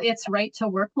repeal its right to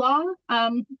work law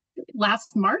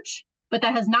last March, but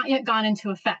that has not yet gone into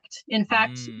effect. In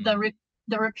fact,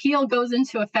 the repeal goes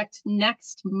into effect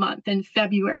next month in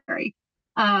February.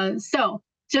 So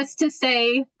just to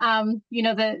say,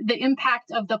 the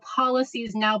impact of the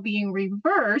policies now being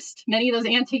reversed, many of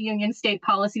those anti-union state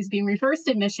policies being reversed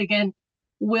in Michigan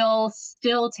will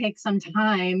still take some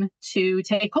time to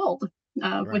take hold,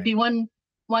 would be one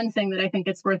thing that I think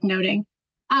it's worth noting.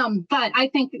 But I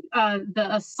think the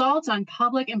assault on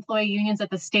public employee unions at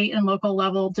the state and local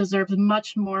level deserves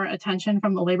much more attention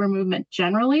from the labor movement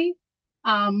generally.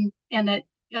 And that,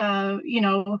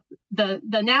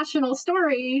 the national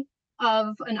story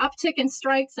of an uptick in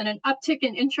strikes and an uptick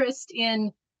in interest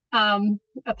in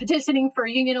petitioning for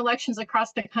union elections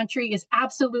across the country is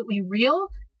absolutely real.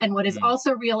 And what is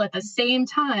also real at the same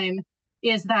time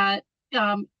is that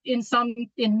in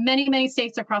many, many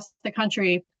states across the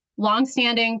country,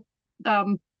 longstanding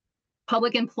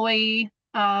public employee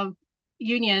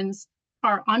unions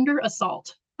are under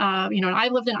assault. I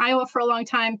lived in Iowa for a long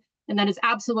time, and that is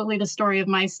absolutely the story of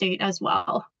my state as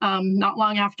well. Not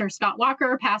long after Scott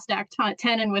Walker passed Act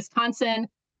 10 in Wisconsin,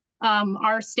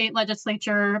 our state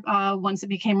legislature, once it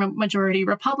became a majority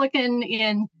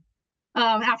Republican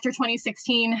after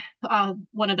 2016,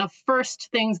 one of the first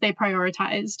things they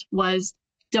prioritized was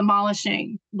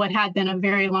demolishing what had been a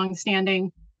very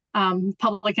long-standing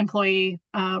Public Employee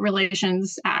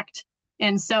Relations Act.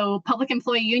 And so public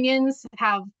employee unions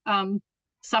have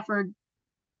suffered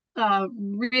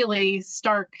really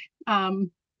stark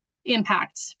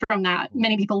impacts from that.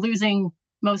 Many people losing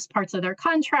most parts of their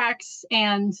contracts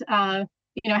and,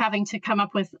 having to come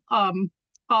up with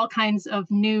all kinds of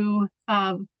new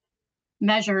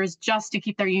measures just to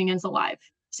keep their unions alive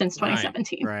since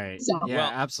 2017. Right. So, yeah,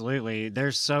 absolutely.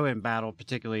 They're so embattled,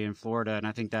 particularly in Florida. And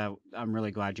I think that I'm really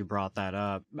glad you brought that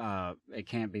up. It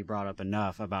can't be brought up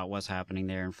enough about what's happening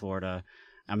there in Florida.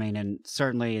 I mean, and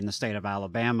certainly in the state of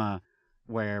Alabama,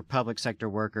 where public sector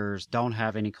workers don't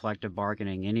have any collective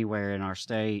bargaining anywhere in our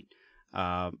state.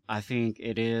 I think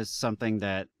it is something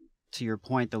that, to your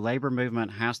point, the labor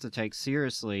movement has to take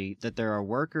seriously, that there are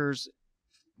workers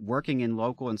working in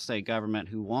local and state government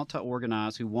who want to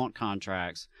organize, who want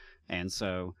contracts. And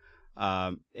so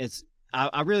I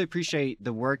really appreciate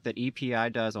the work that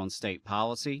EPI does on state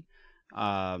policy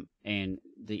and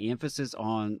the emphasis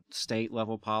on state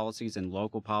level policies and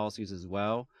local policies as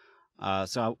well.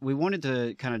 So we wanted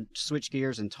to kind of switch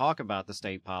gears and talk about the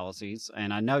state policies.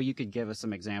 And I know you could give us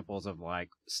some examples of like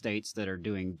states that are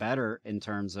doing better in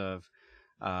terms of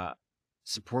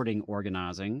supporting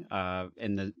organizing,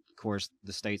 and of course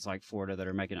the states like Florida that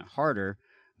are making it harder.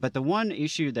 But the one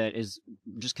issue that is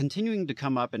just continuing to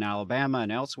come up in Alabama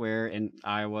and elsewhere, in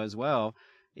Iowa as well,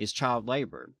 is child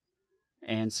labor.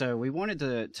 And so we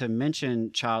wanted to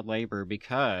mention child labor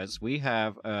because we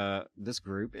have this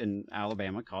group in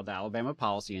Alabama called the Alabama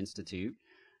Policy Institute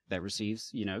that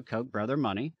receives, Koch brother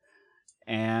money.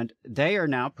 And they are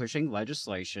now pushing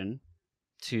legislation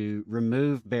to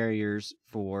remove barriers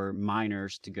for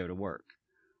minors to go to work.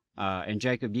 And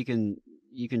Jacob, you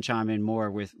can chime in more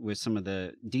with some of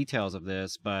the details of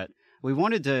this, but we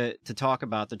wanted to talk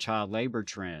about the child labor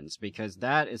trends because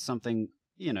that is something,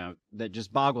 that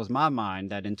just boggles my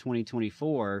mind that in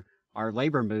 2024, our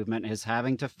labor movement is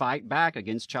having to fight back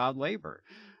against child labor.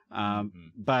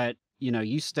 But,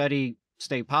 you study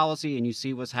state policy and you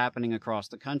see what's happening across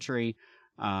the country.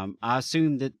 I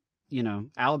assume that,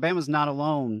 Alabama's not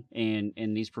alone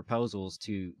in these proposals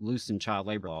to loosen child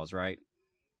labor laws, right?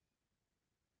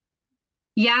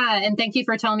 Yeah, and thank you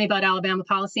for telling me about Alabama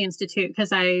Policy Institute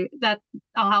because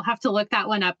I'll have to look that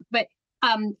one up. But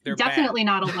definitely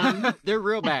not alone. They're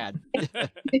real bad.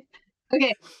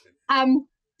 Okay,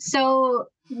 So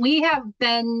we have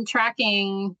been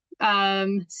tracking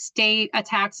state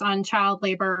attacks on child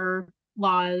labor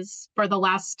laws for the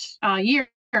last year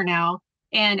now,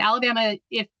 and Alabama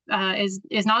is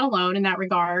not alone in that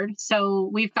regard. So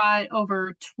we've got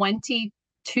over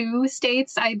 22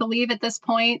 states, I believe, at this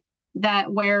point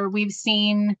where we've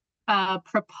seen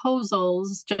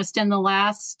proposals just in the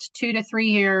last 2 to 3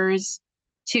 years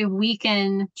to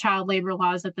weaken child labor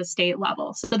laws at the state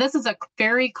level. So this is a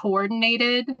very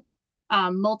coordinated,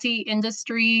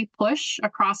 multi-industry push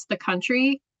across the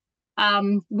country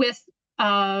with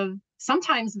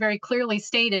sometimes very clearly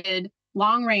stated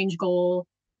long-range goal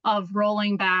of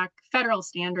rolling back federal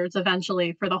standards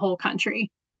eventually for the whole country.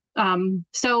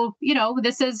 So,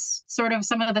 this is sort of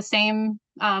some of the same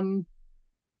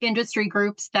industry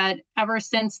groups that ever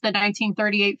since the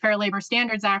 1938 Fair Labor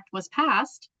Standards Act was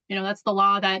passed, that's the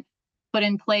law that put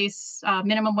in place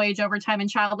minimum wage, overtime, and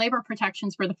child labor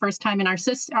protections for the first time in our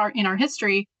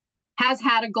history, has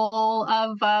had a goal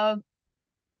of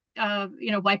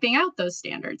wiping out those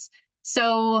standards.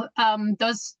 So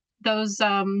those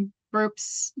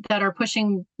groups that are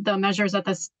pushing the measures at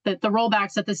the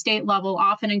rollbacks at the state level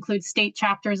often include state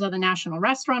chapters of the National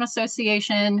Restaurant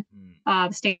Association,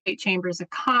 state chambers of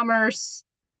commerce,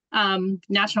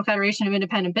 National Federation of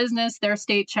Independent Business, their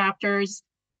state chapters.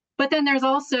 But then there's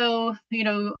also,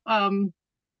 a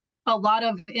lot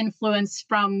of influence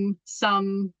from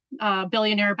some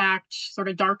billionaire-backed sort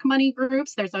of dark money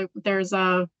groups. There's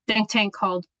a think tank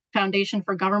called Foundation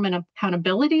for Government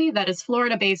Accountability that is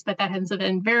Florida-based, but that has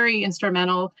been very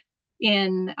instrumental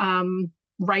in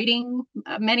writing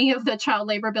many of the child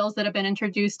labor bills that have been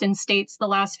introduced in states the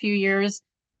last few years,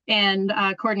 and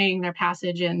coordinating their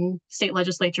passage in state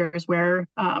legislatures where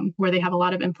they have a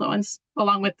lot of influence,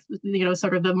 along with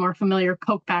sort of the more familiar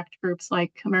Koch-backed groups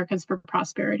like Americans for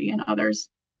Prosperity and others.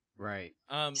 Right.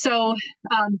 Well,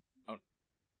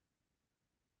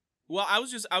 I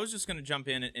was just going to jump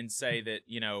in and say that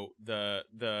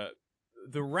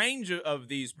the range of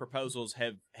these proposals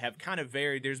have kind of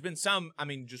varied. There's been some,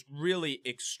 just really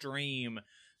extreme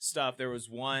stuff. There was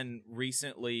one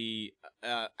recently,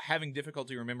 having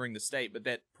difficulty remembering the state, but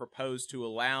that proposed to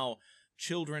allow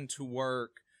children to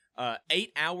work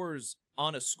 8 hours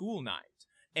on a school night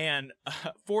and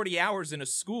 40 hours in a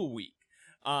school week.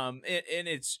 And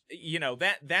it's,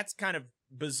 that's kind of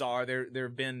bizarre. There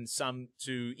have been some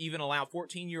to even allow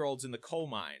 14-year-olds in the coal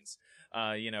mines,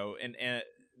 and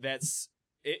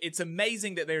it's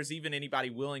amazing that there's even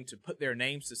anybody willing to put their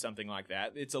names to something like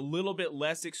that. It's a little bit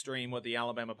less extreme what the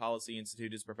Alabama Policy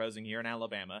Institute is proposing here in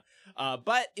Alabama,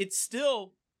 but it's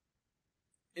still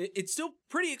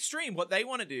pretty extreme. What they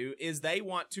want to do is they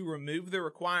want to remove the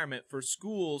requirement for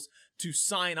schools to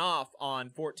sign off on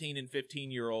 14 and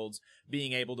 15-year-olds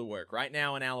being able to work. Right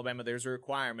now in Alabama, there's a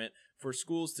requirement for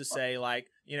schools to say, like,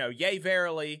 yay,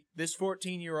 verily, this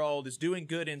 14-year-old is doing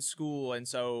good in school, and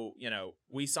so,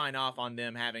 we sign off on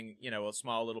them having, a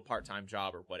small little part-time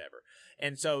job or whatever.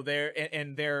 And so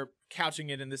they're couching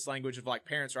it in this language of, like,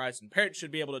 parents' rights, and parents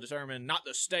should be able to determine, not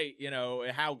the state,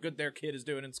 how good their kid is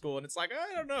doing in school. And it's like,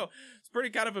 I don't know. It's pretty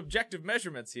kind of objective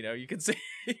measurements, you can see,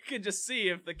 you can just see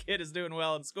if the kid is doing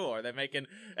well in school. Are they making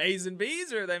A's and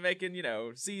B's, or are they making,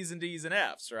 C's and D's and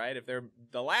F's, right? If they're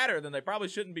the latter, then they probably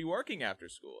shouldn't be working after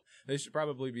school. They should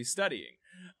probably be studying.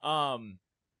 And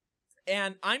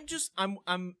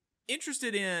I'm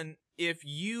interested in if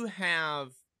you have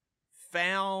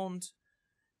found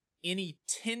any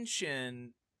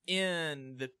tension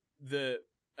in the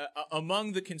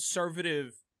among the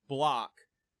conservative bloc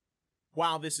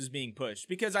while this is being pushed,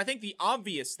 because I think the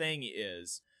obvious thing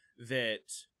is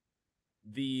that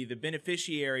the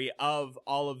beneficiary of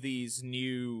all of these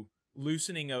new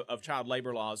loosening of child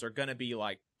labor laws are going to be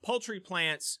like poultry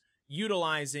plants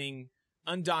utilizing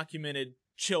undocumented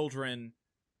children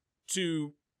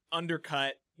to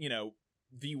undercut,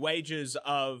 the wages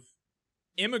of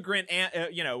immigrant and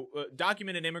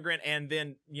documented immigrant and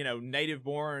then native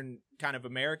born kind of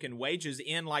American wages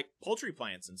in like poultry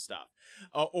plants and stuff,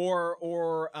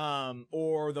 or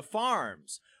the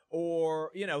farms,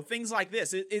 or things like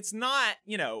this. It's not,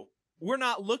 we're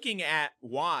not looking at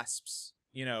WASPs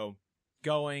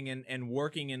going and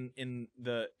working in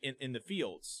the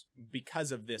fields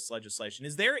because of this legislation.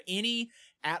 Is there any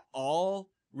at all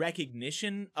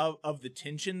recognition of the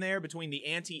tension there between the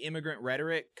anti-immigrant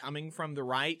rhetoric coming from the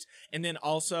right and then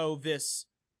also this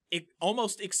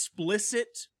almost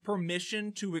explicit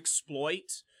permission to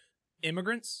exploit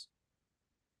immigrants?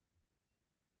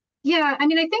 Yeah, I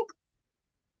think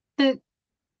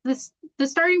the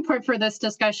starting point for this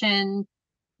discussion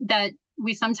that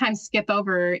we sometimes skip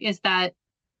over is that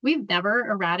we've never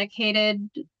eradicated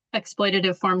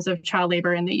exploitative forms of child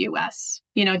labor in the U.S.,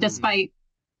 despite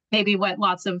maybe what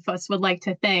lots of us would like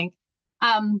to think.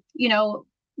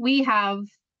 We have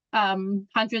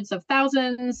hundreds of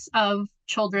thousands of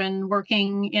children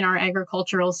working in our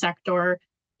agricultural sector,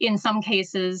 in some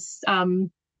cases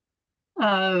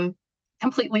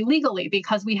completely legally,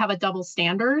 because we have a double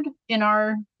standard in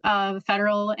our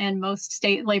federal and most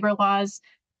state labor laws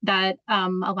that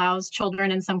allows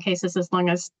children, in some cases as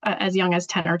young as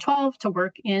 10 or 12, to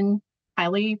work in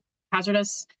highly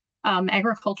hazardous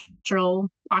agricultural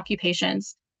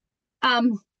occupations.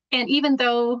 And even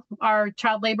though our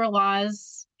child labor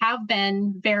laws have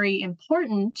been very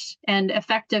important and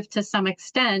effective to some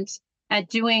extent at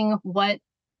doing what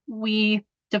we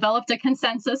developed a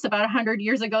consensus about 100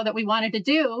 years ago that we wanted to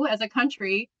do as a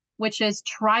country, which is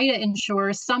try to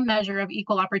ensure some measure of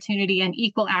equal opportunity and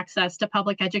equal access to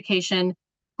public education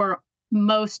for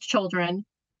most children,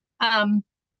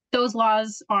 those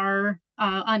laws are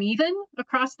uneven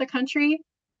across the country,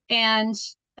 and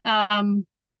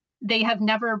they have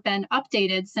never been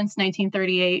updated since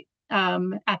 1938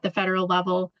 at the federal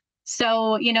level.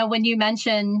 So, when you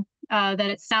mention that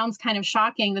it sounds kind of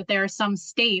shocking that there are some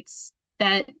states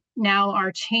that now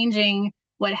are changing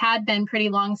what had been pretty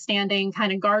long-standing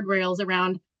kind of guardrails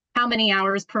around how many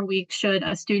hours per week should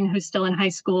a student who's still in high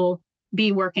school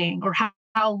be working, or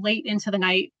how late into the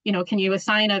night, can you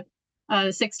assign a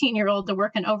 16-year-old to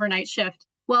work an overnight shift?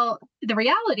 Well, the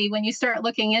reality, when you start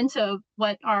looking into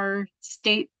what our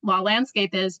state law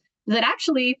landscape is that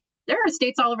actually there are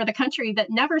states all over the country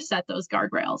that never set those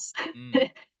guardrails.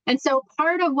 And so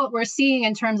part of what we're seeing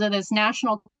in terms of this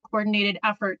national coordinated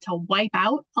effort to wipe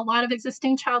out a lot of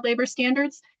existing child labor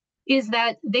standards is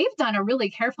that they've done a really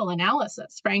careful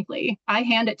analysis, frankly. I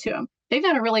hand it to them. They've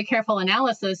done a really careful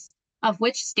analysis of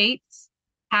which states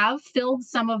have filled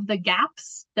some of the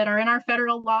gaps that are in our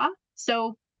federal law.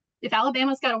 So if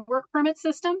Alabama's got a work permit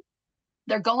system,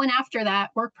 they're going after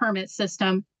that work permit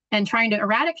system and trying to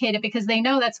eradicate it because they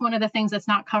know that's one of the things that's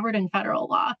not covered in federal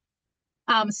law.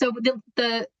 So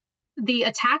the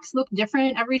attacks look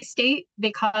different in every state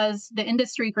because the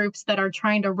industry groups that are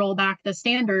trying to roll back the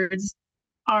standards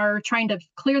are trying to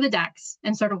clear the decks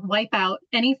and sort of wipe out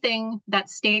anything that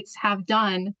states have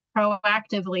done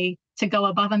proactively to go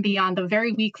above and beyond the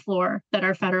very weak floor that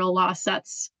our federal law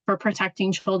sets for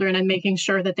protecting children and making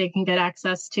sure that they can get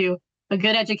access to a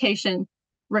good education,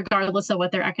 regardless of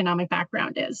what their economic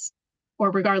background is,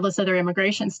 or regardless of their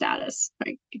immigration status,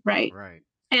 right?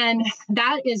 And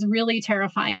that is really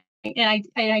terrifying. And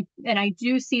I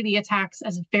do see the attacks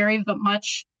as very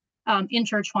much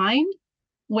intertwined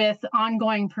with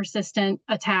ongoing persistent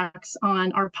attacks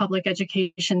on our public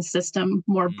education system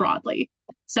more broadly.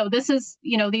 So this is,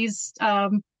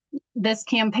 this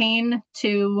campaign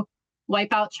to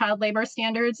wipe out child labor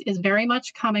standards is very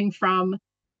much coming from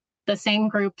the same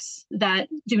groups that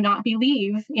do not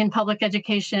believe in public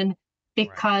education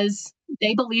because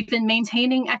they believe in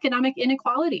maintaining economic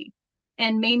inequality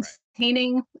and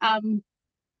maintaining an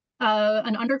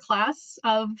underclass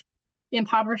of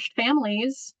impoverished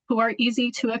families who are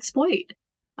easy to exploit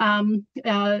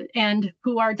and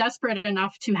who are desperate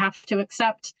enough to have to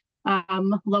accept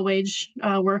low-wage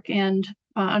work and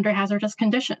under hazardous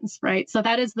conditions, right? So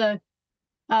that is the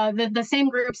same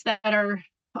groups that are,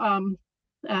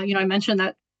 I mentioned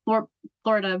that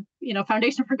Florida,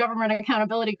 Foundation for Government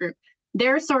Accountability Group.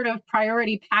 Their sort of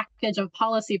priority package of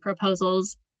policy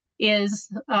proposals is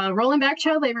rolling back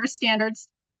child labor standards,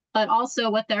 but also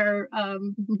what they're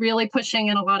really pushing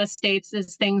in a lot of states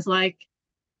is things like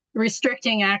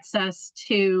restricting access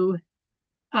to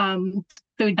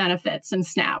food benefits and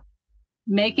SNAP,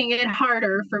 making it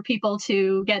harder for people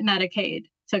to get Medicaid,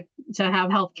 to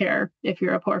have health care if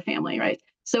you're a poor family, right?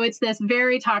 So it's this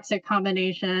very toxic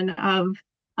combination of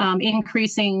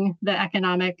increasing the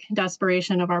economic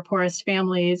desperation of our poorest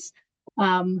families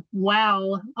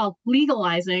while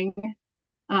legalizing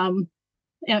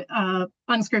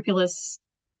unscrupulous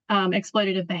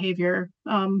exploitative behavior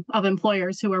of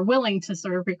employers who are willing to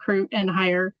sort of recruit and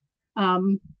hire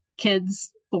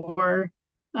kids for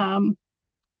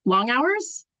long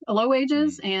hours, low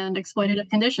wages, and exploitative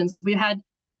conditions. We've had,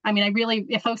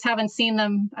 if folks haven't seen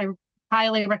them, I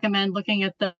highly recommend looking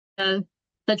at the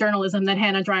journalism that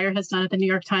Hannah Dreier has done at the New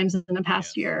York Times in the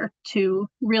past year to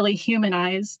really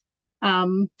humanize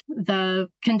the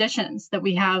conditions that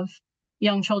we have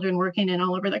young children working in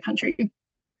all over the country.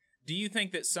 Do you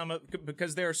think that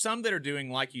because there are some that are doing,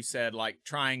 like you said, like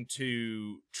trying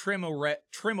to trim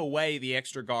away the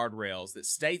extra guardrails that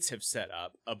states have set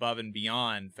up above and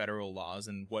beyond federal laws,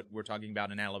 and what we're talking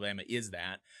about in Alabama is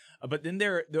that. But then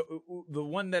the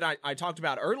one that I talked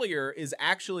about earlier is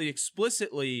actually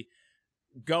explicitly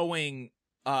going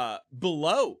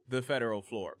below the federal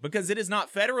floor, because it is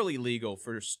not federally legal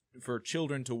for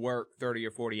children to work 30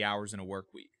 or 40 hours in a work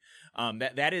week.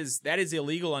 That is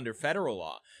illegal under federal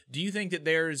law. Do you think that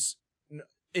there's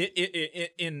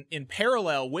in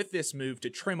parallel with this move to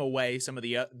trim away some of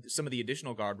the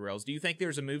additional guardrails, do you think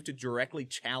there's a move to directly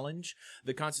challenge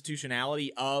the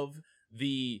constitutionality of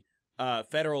the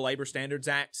Federal Labor Standards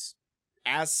Act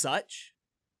as such?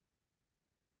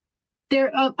 There,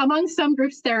 among some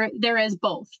groups, there is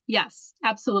both. Yes,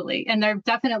 absolutely, and there have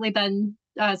definitely been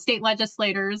state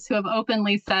legislators who have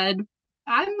openly said,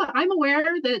 "I'm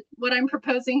aware that what I'm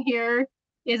proposing here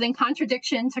is in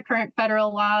contradiction to current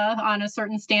federal law on a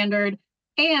certain standard,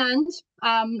 and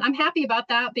I'm happy about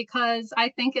that because I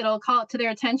think it'll call it to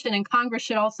their attention, and Congress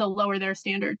should also lower their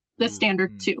standard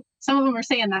too." Some of them are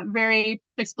saying that very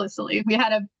explicitly. We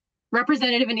had a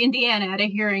representative in Indiana at a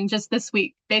hearing just this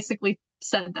week, basically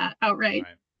said that outright.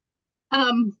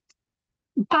 Right.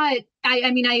 But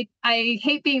I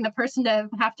hate being the person to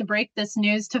have to break this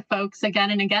news to folks again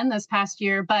and again this past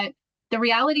year, but the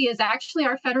reality is actually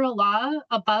our federal law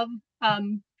above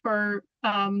for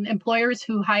employers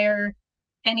who hire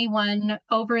anyone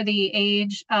over the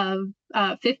age of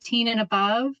 15 and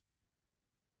above,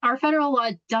 our federal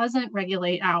law doesn't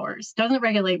regulate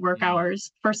work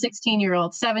hours for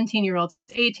 16-year-olds, 17-year-olds,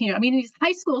 18-year-olds. I mean, these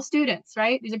high school students,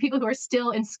 right? These are people who are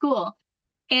still in school.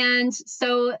 And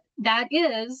so that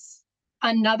is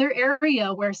another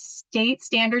area where state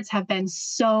standards have been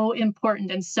so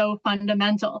important and so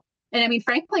fundamental. And I mean,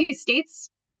 frankly, states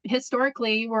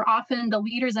historically were often the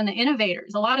leaders and the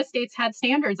innovators. A lot of states had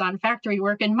standards on factory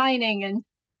work and mining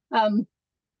and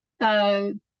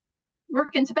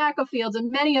work in tobacco fields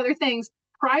and many other things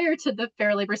prior to the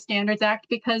Fair Labor Standards Act,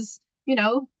 because,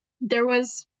 there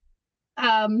was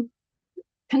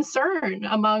concern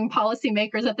among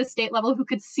policymakers at the state level who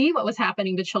could see what was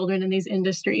happening to children in these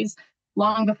industries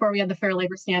long before we had the Fair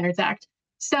Labor Standards Act.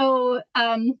 So,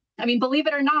 believe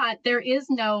it or not, there is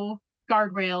no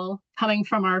guardrail coming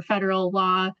from our federal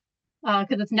law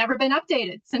because it's never been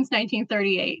updated since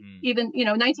 1938. Even,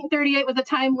 1938 was a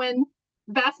time when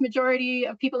the vast majority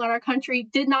of people in our country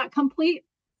did not complete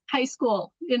high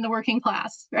school in the working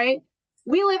class, right?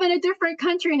 We live in a different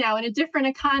country now, in a different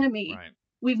economy. Right.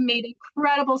 We've made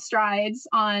incredible strides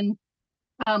on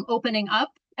opening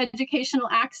up educational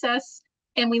access,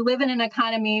 and we live in an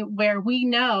economy where we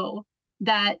know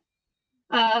that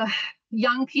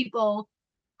young people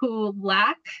who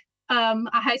lack a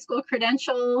high school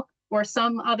credential or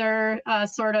some other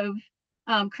sort of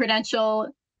credential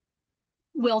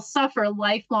will suffer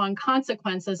lifelong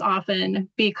consequences often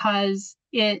because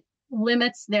it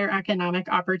limits their economic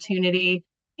opportunity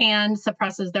and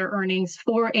suppresses their earnings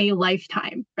for a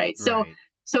lifetime, right? So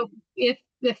if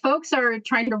folks are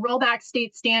trying to roll back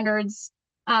state standards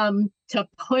to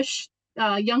push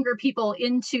younger people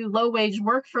into low-wage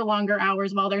work for longer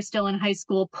hours while they're still in high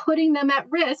school, putting them at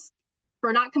risk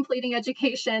for not completing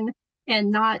education and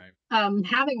not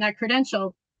having that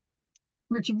credential,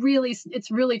 it's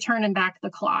really turning back the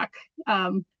clock.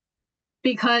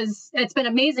 Because it's been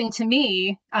amazing to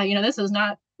me, this is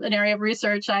not an area of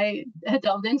research I had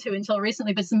delved into until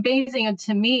recently, but it's amazing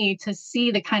to me to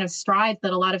see the kind of strides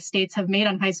that a lot of states have made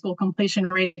on high school completion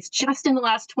rates just in the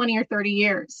last 20 or 30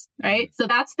 years, right? So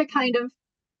that's the kind of,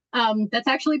 that's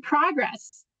actually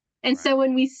progress. And so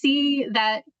when we see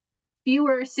that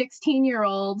fewer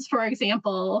 16-year-olds, for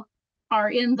example, are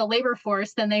in the labor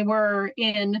force than they were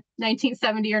in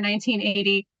 1970 or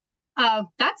 1980,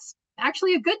 that's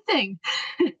actually a good thing.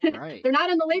 Right. They're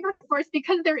not in the labor force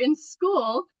because they're in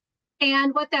school.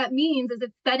 And what that means is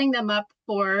it's setting them up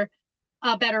for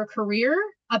a better career,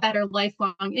 a better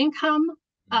lifelong income,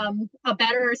 a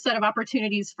better set of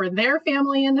opportunities for their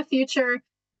family in the future.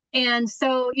 And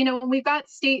so, when we've got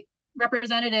state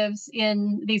representatives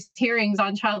in these hearings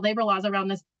on child labor laws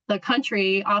around the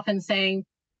country often saying,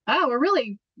 oh, we're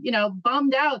really,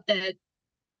 bummed out that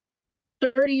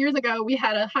 30 years ago, we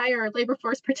had a higher labor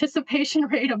force participation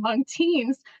rate among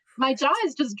teens. My jaw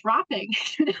is just dropping.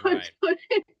 Right.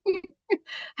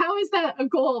 How is that a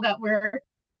goal that we're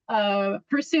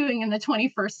pursuing in the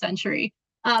 21st century?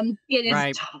 It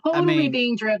is totally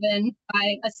being driven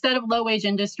by a set of low-wage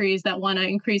industries that want to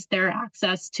increase their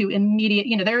access to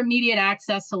immediate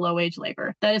access to low-wage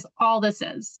labor. That is all this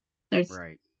is.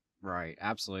 Right.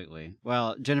 Absolutely.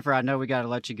 Well, Jennifer, I know we got to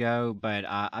let you go, but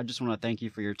I just want to thank you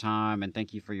for your time and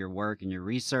thank you for your work and your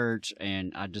research.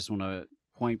 And I just want to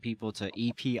point people to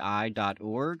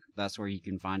EPI.org. That's where you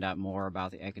can find out more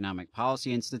about the Economic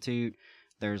Policy Institute.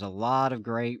 There's a lot of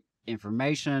great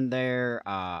information there.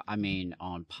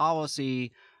 On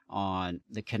policy, on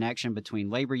the connection between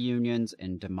labor unions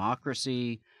and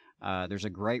democracy. There's a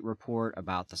great report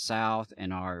about the South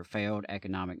and our failed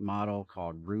economic model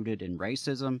called Rooted in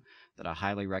Racism that I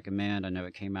highly recommend. I know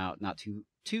it came out not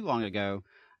too long ago.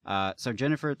 So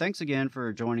Jennifer, thanks again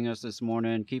for joining us this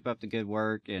morning. Keep up the good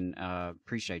work, and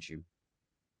appreciate you.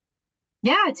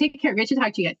 Yeah, take care. Great to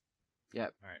talk to you guys.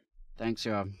 Yep. All right. Thanks,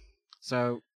 y'all.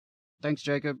 So, thanks,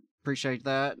 Jacob. Appreciate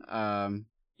that.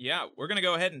 Yeah, we're going to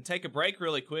go ahead and take a break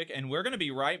really quick, and we're going to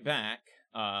be right back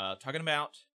talking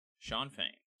about Shawn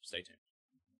Fain. Stay tuned.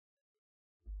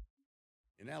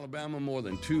 In Alabama, more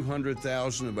than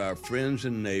 200,000 of our friends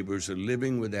and neighbors are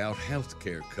living without health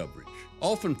care coverage.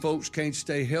 Often folks can't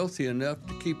stay healthy enough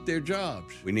to keep their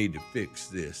jobs. We need to fix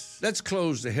this. Let's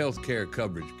close the health care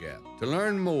coverage gap. To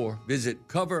learn more, visit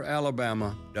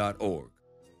coveralabama.org.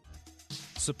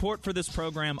 Support for this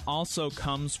program also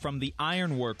comes from the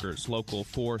Iron Workers, Local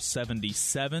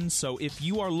 477. So if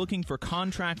you are looking for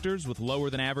contractors with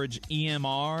lower than average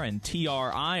EMR and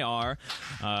TRIR,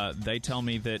 they tell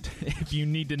me that if you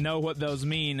need to know what those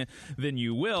mean, then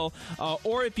you will.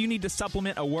 Or if you need to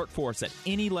supplement a workforce at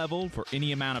any level for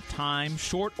any amount of time,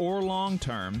 short or long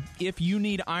term, if you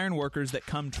need iron workers that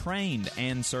come trained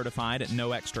and certified at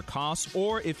no extra cost,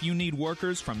 or if you need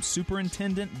workers from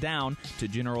superintendent down to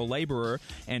general laborer,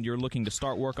 and you're looking to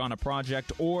start work on a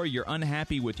project, or you're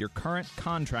unhappy with your current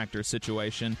contractor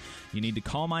situation, you need to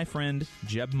call my friend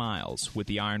Jeb Miles with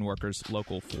the Iron Workers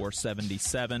Local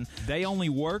 477. They only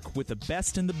work with the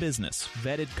best in the business,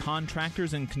 vetted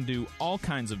contractors, and can do all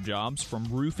kinds of jobs, from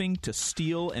roofing to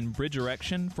steel and bridge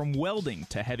erection, from welding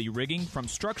to heavy rigging, from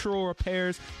structural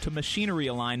repairs to machinery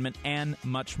alignment, and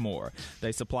much more.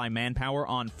 They supply manpower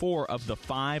on 4 of the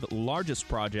 5 largest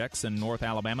projects in North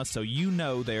Alabama, so you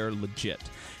know they're legit.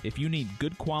 If you need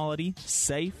good quality,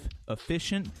 safe,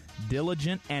 efficient,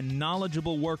 diligent, and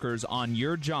knowledgeable workers on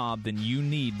your job, then you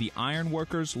need the Iron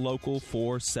Workers Local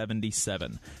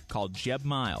 477. Call Jeb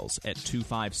Miles at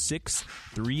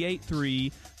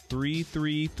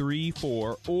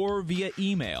 256-383-3334 or via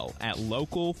email at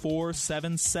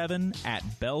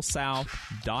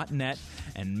local477@bellsouth.net,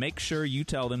 and make sure you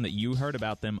tell them that you heard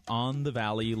about them on the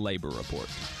Valley Labor Report.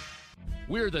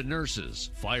 We're the nurses,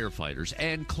 firefighters,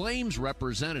 and claims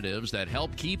representatives that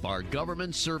help keep our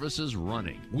government services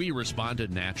running. We respond to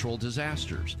natural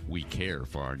disasters. We care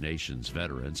for our nation's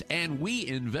veterans, and we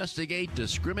investigate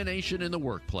discrimination in the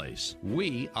workplace.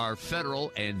 We are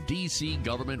federal and D.C.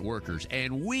 government workers,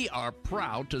 and we are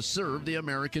proud to serve the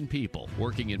American people.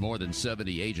 Working in more than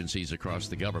 70 agencies across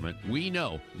the government, we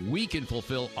know we can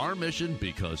fulfill our mission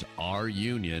because our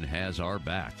union has our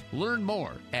back. Learn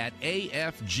more at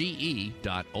afge.org.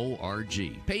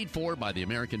 Paid for by the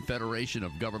American Federation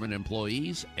of Government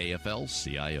Employees,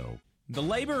 AFL-CIO. The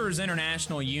Laborers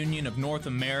International Union of North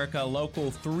America,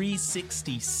 Local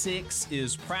 366,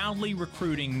 is proudly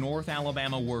recruiting North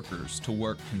Alabama workers to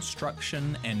work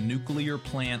construction and nuclear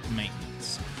plant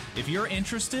maintenance. If you're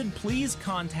interested, please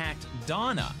contact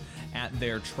Donna at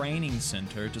their training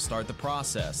center to start the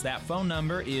process. That phone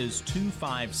number is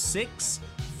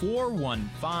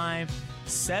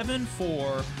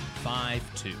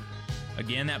 256-415-7452.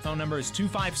 Again, that phone number is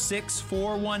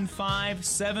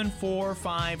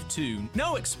 256-415-7452.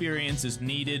 No experience is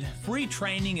needed. Free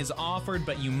training is offered,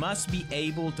 but you must be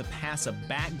able to pass a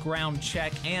background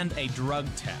check and a drug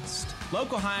test.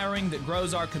 Local hiring that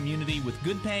grows our community with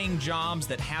good-paying jobs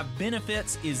that have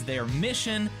benefits is their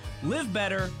mission. Live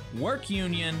better, work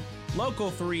union, Local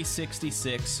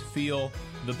 366, feel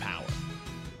the power.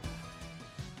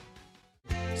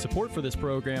 Support for this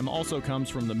program also comes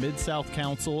from the Mid-South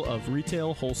Council of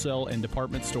Retail, Wholesale, and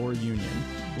Department Store Union.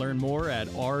 Learn more at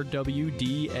rwdsu.info.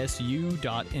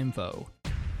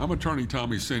 I'm attorney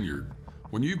Tommy Sinyard.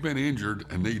 When you've been injured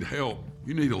and need help,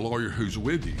 you need a lawyer who's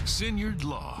with you. Sinyard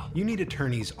Law. You need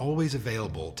attorneys always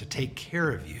available to take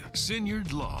care of you.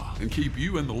 Sinyard Law. And keep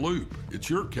you in the loop. It's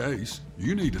your case.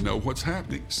 You need to know what's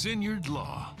happening. Sinyard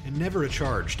Law. And never a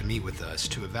charge to meet with us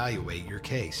to evaluate your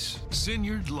case.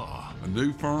 Sinyard Law. A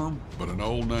new firm, but an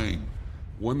old name.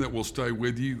 One that will stay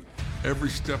with you every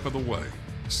step of the way.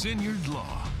 Sinyard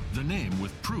Law. The name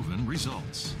with proven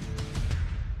results.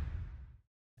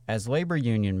 As labor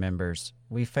union members,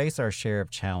 we face our share of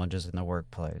challenges in the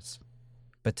workplace.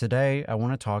 But today, I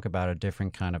want to talk about a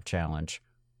different kind of challenge,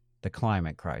 the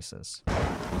climate crisis.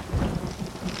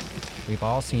 We've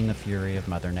all seen the fury of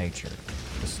Mother Nature,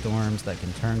 the storms that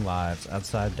can turn lives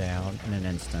upside down in an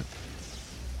instant.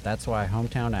 That's why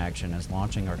Hometown Action is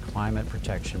launching our Climate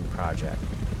Protection Project.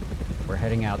 We're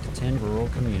heading out to 10 rural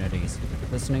communities,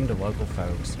 listening to local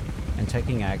folks, and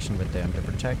taking action with them to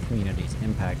protect communities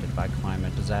impacted by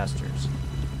climate disasters.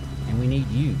 And we need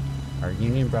you, our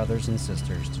union brothers and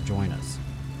sisters, to join us.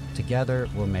 Together,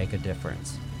 we'll make a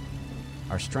difference.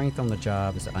 Our strength on the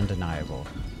job is undeniable,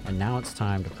 and now it's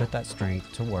time to put that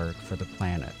strength to work for the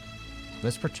planet.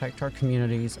 Let's protect our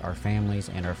communities, our families,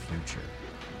 and our future.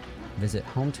 Visit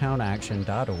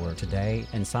hometownaction.org today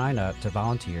and sign up to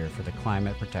volunteer for the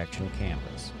Climate Protection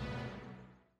Campus.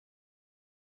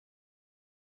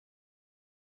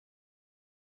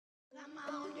 Come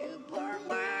on, you poor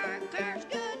workers,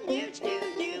 good news to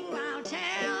you I'll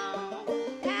tell.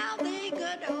 How the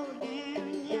good old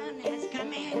union has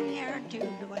come in here to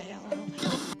dwell.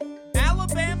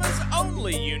 Alabama's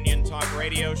only union talk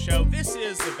radio show. This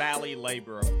is the Valley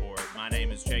Labor Report. My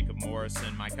name is Jacob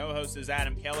Morrison. My co-host is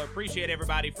Adam Keller. Appreciate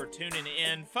everybody for tuning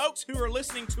in. Folks who are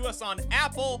listening to us on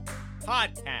Apple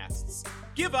Podcasts,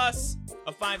 give us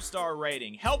a 5-star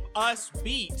rating. Help us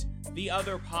beat the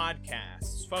other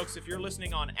podcasts. Folks, if you're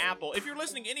listening on Apple, if you're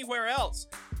listening anywhere else,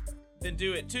 then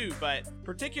do it too. But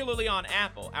particularly on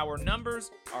Apple, our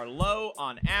numbers are low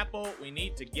on Apple. We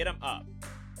need to get them up.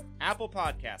 Apple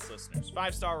Podcast listeners,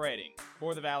 5-star rating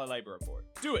for the Valley Labor Report.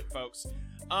 Do it, folks.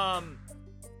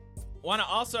 Want to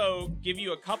also give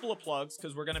you a couple of plugs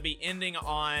because we're going to be ending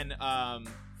on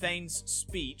Fain's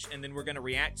speech, and then we're going to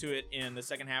react to it in the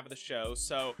second half of the show.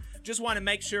 So just want to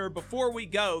make sure before we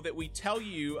go that we tell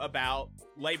you about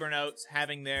Labor Notes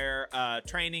having their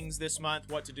trainings this month.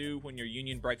 What to do when your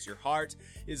union breaks your heart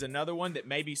is another one that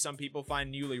maybe some people find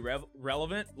newly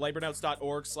relevant.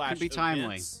 LaborNotes.org/events. Could be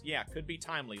timely. Yeah, could be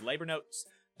timely.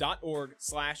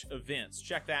 LaborNotes.org/events.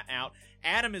 Check that out.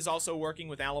 Adam is also working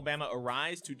with Alabama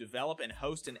Arise to develop and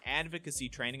host an advocacy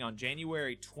training on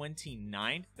January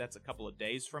 29th. That's a couple of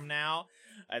days from now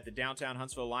at the downtown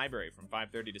Huntsville Library from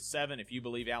 5:30 to 7. If you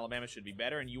believe Alabama should be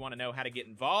better and you want to know how to get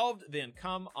involved, then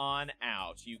come on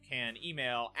out. You can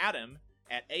email Adam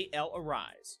at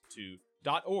alarise.org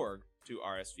to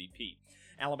RSVP.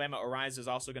 Alabama Arise is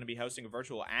also going to be hosting a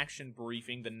virtual action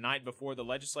briefing the night before the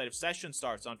legislative session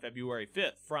starts on February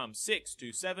 5th from 6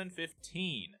 to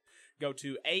 7:15. Go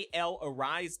to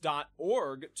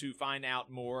alarise.org to find out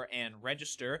more and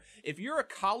register. If you're a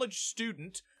college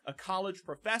student, a college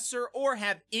professor, or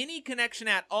have any connection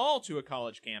at all to a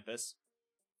college campus,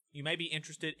 you may be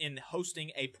interested in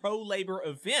hosting a pro-labor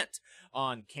event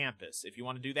on campus. If you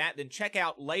want to do that, then check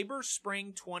out Labor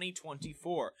Spring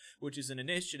 2024, which is an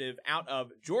initiative out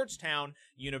of Georgetown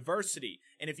University.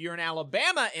 And if you're in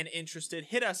Alabama and interested,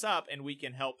 hit us up and we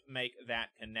can help make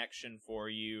that connection for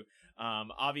you.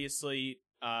 Obviously,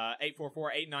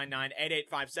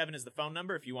 844-899-8857 is the phone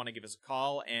number if you want to give us a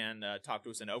call and talk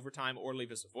to us in overtime or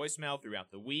leave us a voicemail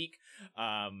throughout the week.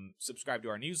 Subscribe to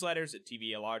our newsletters at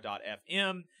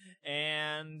TVLR.fm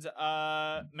and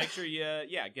make sure you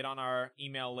get on our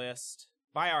email list.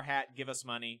 Buy our hat, give us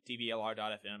money,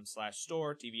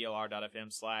 TVLR.fm/store,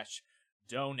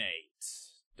 TVLR.fm/donate.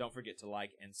 Don't forget to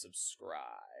like and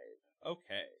subscribe.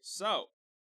 Okay, so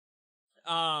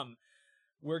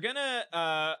we're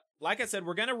gonna, like I said,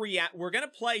 we're gonna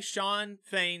play Shawn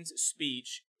Fain's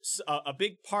speech, a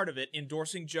big part of it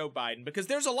endorsing Joe Biden, because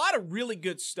there's a lot of really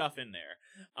good stuff in there.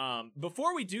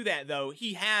 Before we do that, though,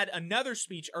 he had another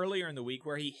speech earlier in the week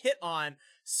where he hit on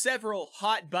several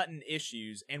hot button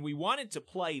issues, and we wanted to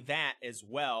play that as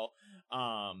well.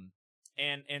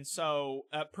 So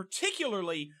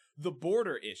particularly the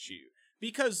border issue,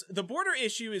 because the border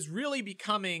issue is really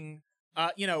becoming,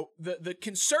 the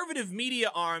conservative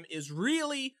media arm is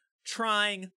really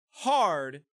trying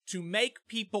hard to make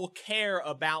people care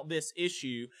about this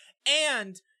issue,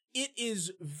 and it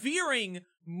is veering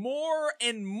more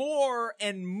and more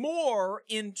and more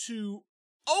into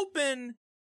open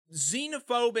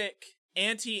xenophobic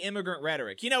anti-immigrant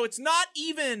rhetoric. It's not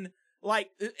even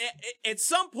like, at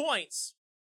some points,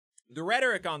 the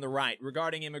rhetoric on the right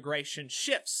regarding immigration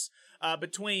shifts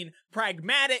between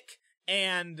pragmatic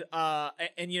and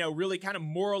really kind of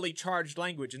morally charged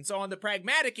language. And so on the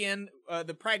pragmatic end,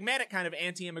 the pragmatic kind of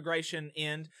anti-immigration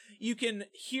end, you can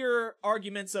hear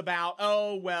arguments about,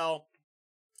 oh, well,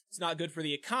 it's not good for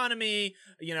the economy.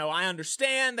 I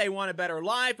understand they want a better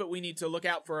life, but we need to look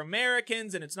out for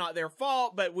Americans, and it's not their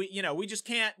fault. But we just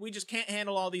can't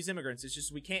handle all these immigrants. It's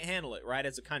just, we can't handle it, right,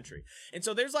 as a country. And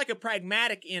so there's like a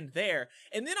pragmatic end there.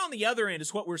 And then on the other end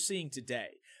is what we're seeing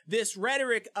today. This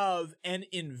rhetoric of an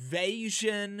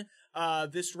invasion,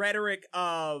 this rhetoric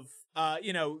of,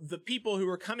 the people who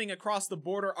are coming across the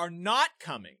border are not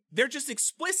coming. They're just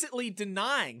explicitly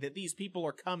denying that these people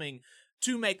are coming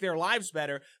to make their lives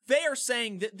better. They are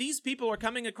saying that these people are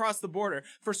coming across the border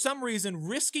for some reason,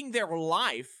 risking their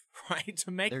life, right,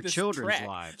 to make Their this children's trek,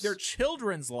 lives. their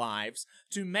children's lives,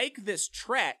 to make this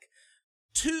trek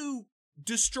to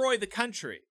destroy the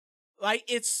country. Like,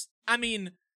 it's,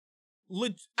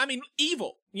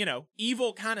 evil,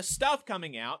 evil kind of stuff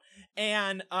coming out.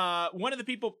 And one of the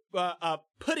people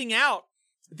putting out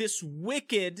this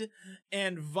wicked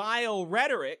and vile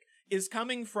rhetoric is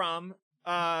coming from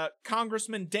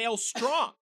Congressman Dale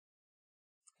Strong.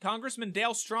 Congressman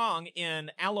Dale Strong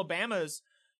in Alabama's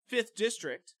 5th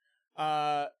District,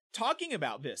 talking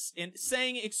about this and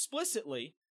saying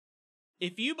explicitly,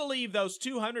 if you believe those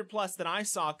 200 plus that I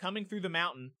saw coming through the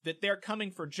mountain, that they're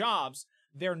coming for jobs,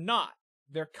 they're not.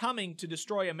 They're coming to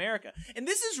destroy America. And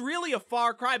this is really a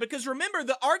far cry, because remember,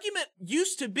 the argument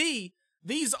used to be,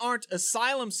 these aren't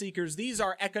asylum seekers, these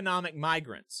are economic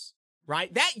migrants,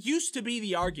 right? That used to be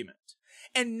the argument.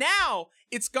 And now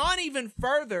it's gone even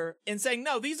further in saying,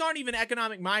 no, these aren't even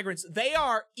economic migrants. They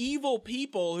are evil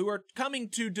people who are coming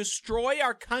to destroy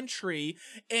our country.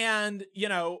 And,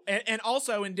 and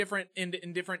also in different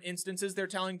instances, they're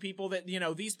telling people that,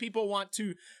 these people want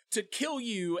to kill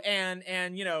you and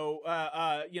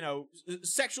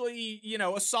sexually,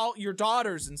 assault your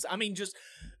daughters. And just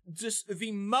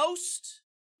the most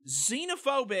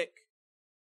xenophobic,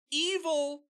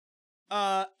 evil,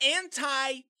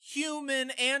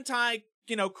 anti-human,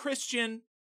 Christian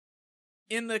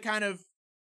in the kind of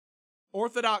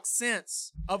orthodox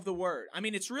sense of the word.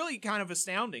 It's really kind of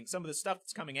astounding, some of the stuff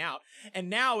that's coming out. And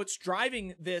now it's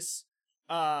driving this,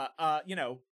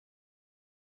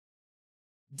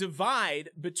 divide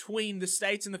between the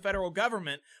states and the federal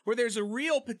government, where there's a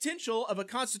real potential of a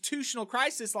constitutional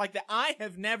crisis like that. I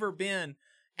have never been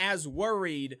as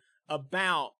worried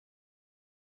about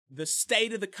the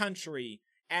state of the country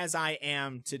as I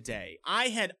am today. I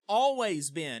had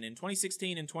always been, in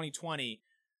 2016 and 2020,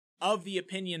 of the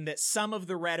opinion that some of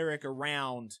the rhetoric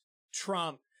around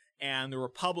Trump and the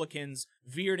Republicans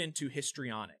veered into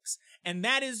histrionics. And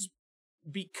that is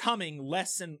becoming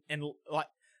less and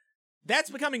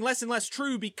less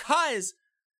true, because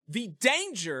the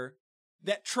danger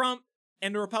that Trump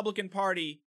and the Republican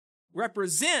Party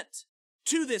represent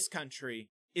to this country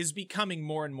is becoming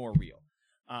more and more real.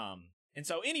 And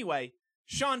so anyway,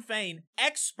 Shawn Fain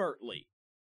expertly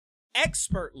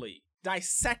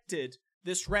dissected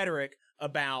this rhetoric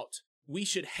about we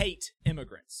should hate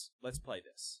immigrants. Let's play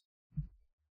this.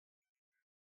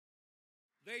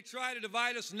 They try to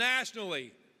divide us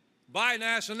nationally by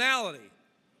nationality.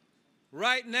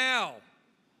 Right now,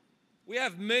 we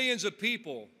have millions of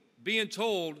people being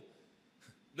told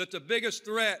that the biggest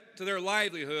threat to their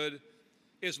livelihood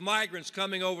is migrants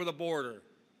coming over the border.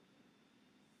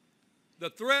 The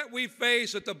threat we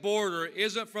face at the border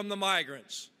isn't from the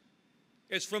migrants.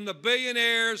 It's from the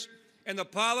billionaires and the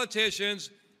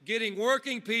politicians getting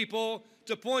working people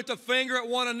to point the finger at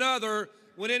one another,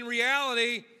 when in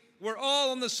reality, we're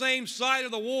all on the same side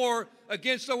of the war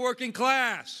against the working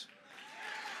class.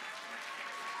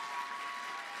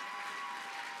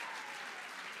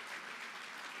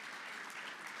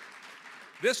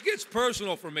 This gets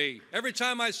personal for me. Every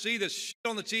time I see this shit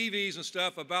on the TVs and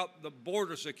stuff about the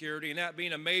border security and that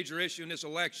being a major issue in this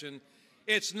election,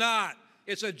 it's not.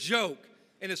 It's a joke,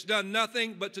 and it's done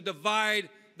nothing but to divide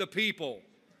the people.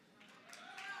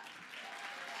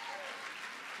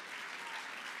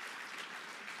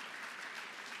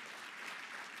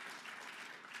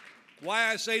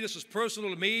 Why I say this is personal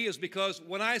to me is because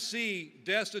when I see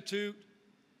destitute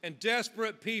and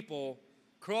desperate people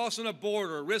crossing a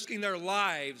border, risking their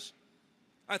lives,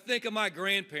 I think of my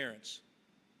grandparents,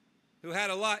 who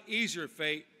had a lot easier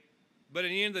fate, but at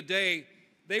the end of the day,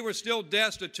 they were still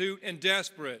destitute and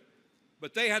desperate,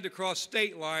 but they had to cross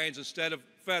state lines instead of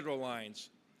federal lines.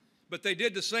 But they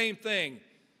did the same thing.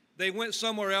 They went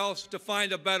somewhere else to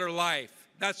find a better life.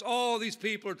 That's all these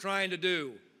people are trying to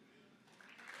do.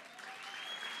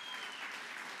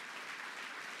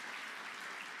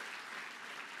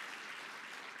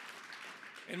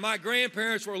 And my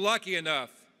grandparents were lucky enough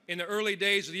in the early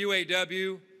days of the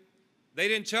UAW. They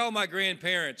didn't tell my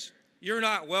grandparents, "You're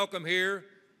not welcome here.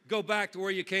 Go back to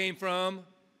where you came from."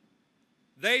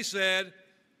 They said,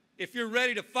 "If you're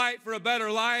ready to fight for a better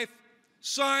life,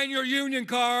 sign your union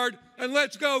card and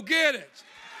let's go get it."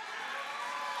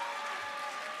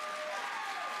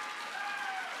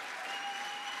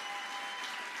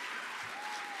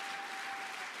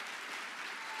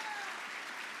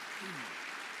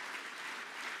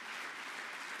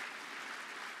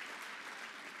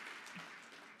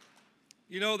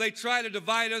 You know, they try to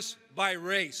divide us by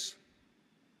race.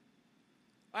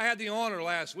 I had the honor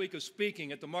last week of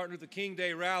speaking at the Martin Luther King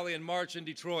Day rally and march in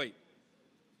Detroit.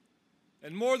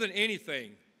 And more than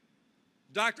anything,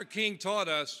 Dr. King taught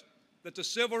us that the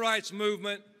civil rights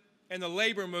movement and the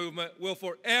labor movement will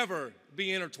forever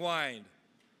be intertwined.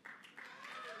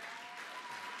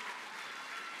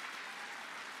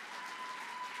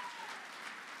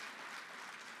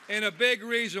 And a big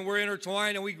reason we're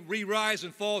intertwined and we rise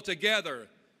and fall together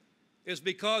is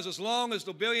because as long as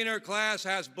the billionaire class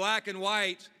has black and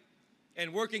white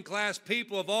and working class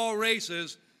people of all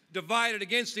races divided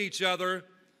against each other,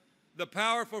 the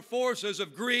powerful forces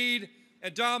of greed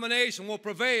and domination will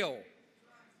prevail.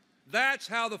 That's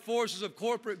how the forces of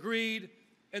corporate greed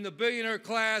and the billionaire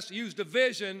class use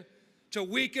division to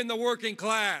weaken the working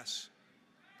class.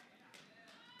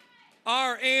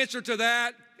 Our answer to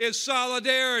that is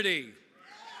solidarity.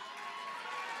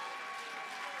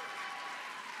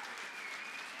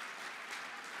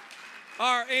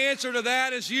 Our answer to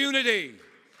that is unity.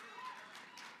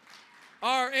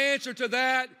 Our answer to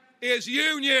that is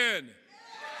union.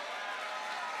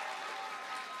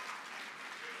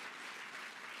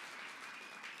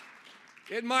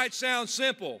 It might sound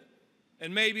simple,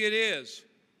 and maybe it is.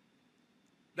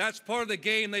 That's part of the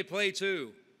game they play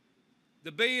too.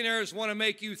 The billionaires want to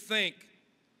make you think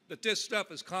that this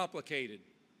stuff is complicated,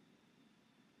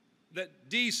 that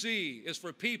DC is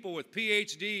for people with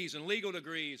PhDs and legal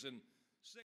degrees and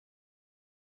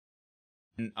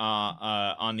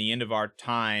on the end of our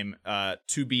time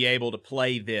to be able to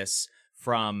play this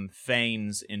from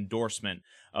Fain's endorsement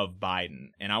of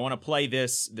Biden. And I want to play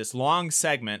this long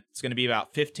segment. It's going to be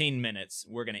about 15 minutes.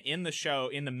 We're going to end the show,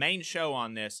 in the main show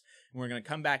on this, and we're going to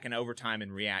come back in overtime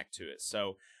and react to it.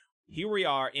 So here we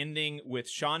are, ending with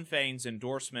Shawn Fain's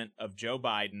endorsement of Joe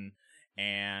Biden.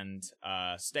 And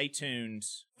stay tuned.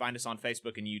 Find us on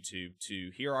Facebook and YouTube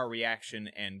to hear our reaction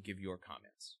and give your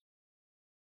comments.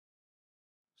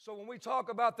 So when we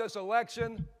talk about this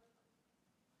election,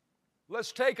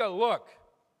 let's take a look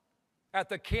at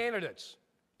the candidates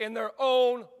in their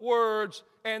own words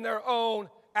and their own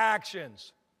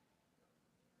actions.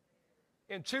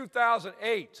 In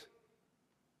 2008,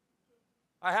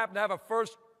 I happened to have a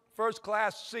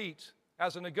first-class seat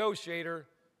as a negotiator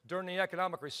during the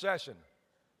economic recession.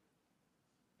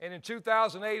 And in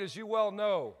 2008, as you well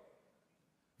know,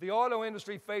 the auto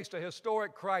industry faced a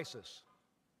historic crisis.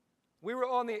 We were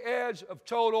on the edge of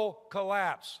total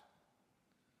collapse.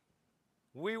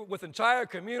 With entire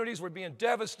communities were being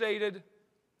devastated.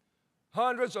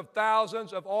 Hundreds of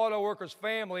thousands of auto workers'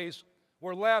 families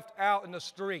were left out in the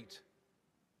street.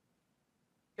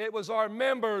 It was our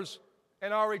members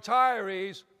and our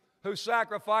retirees who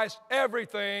sacrificed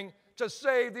everything to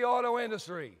save the auto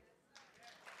industry.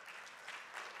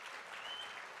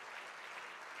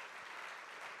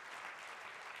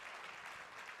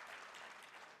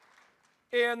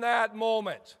 In that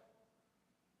moment,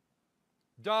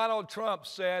 Donald Trump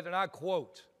said, and I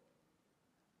quote,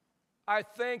 "I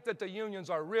think that the unions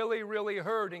are really, really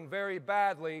hurting very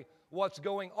badly what's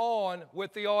going on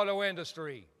with the auto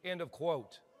industry," end of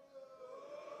quote.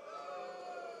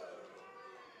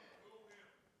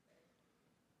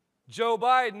 Joe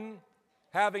Biden,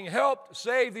 having helped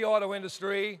save the auto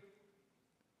industry,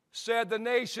 said the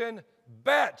nation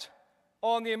bet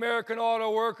on the American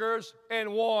auto workers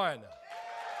and won.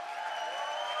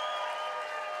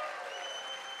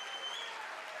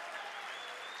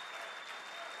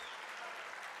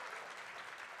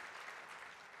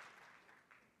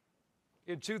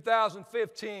 In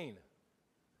 2015,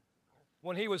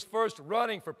 when he was first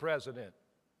running for president,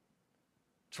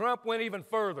 Trump went even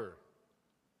further.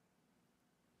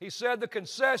 He said the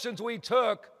concessions we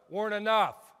took weren't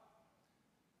enough.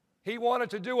 He wanted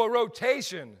to do a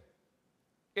rotation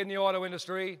in the auto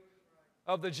industry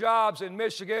of the jobs in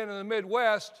Michigan and the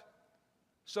Midwest,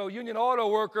 so union auto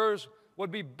workers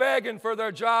would be begging for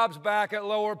their jobs back at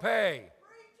lower pay.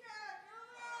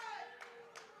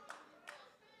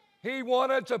 He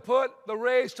wanted to put the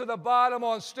race to the bottom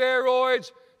on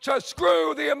steroids to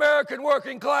screw the American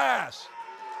working class.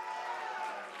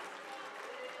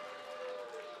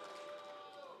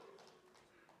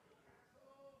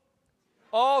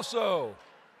 Also,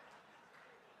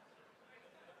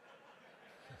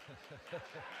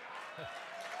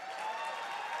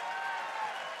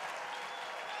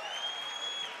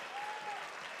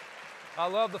 I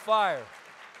love the fire.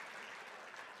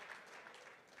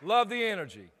 Love the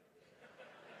energy.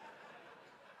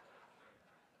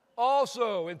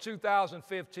 Also in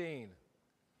 2015,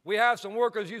 we have some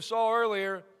workers you saw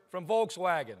earlier from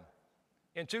Volkswagen.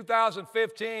 In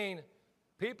 2015,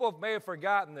 people may have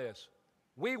forgotten this.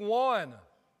 We won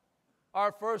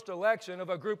our first election of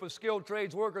a group of skilled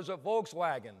trades workers at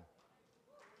Volkswagen.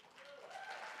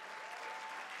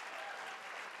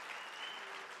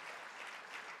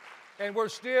 And we're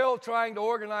still trying to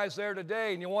organize there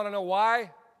today. And you want to know why?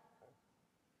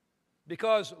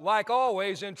 Because, like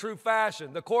always, in true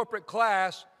fashion, the corporate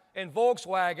class in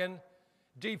Volkswagen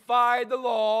defied the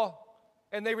law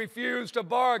and they refused to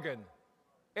bargain.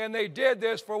 And they did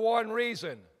this for one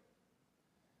reason.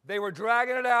 They were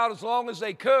dragging it out as long as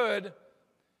they could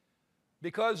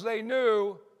because they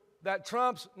knew that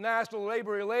Trump's National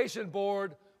Labor Relations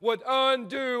Board would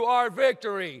undo our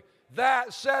victory.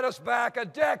 That set us back a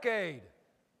decade.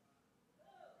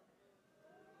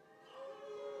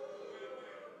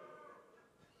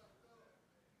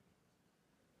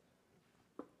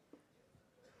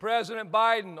 President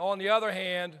Biden, on the other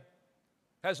hand,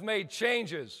 has made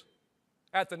changes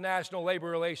at the National Labor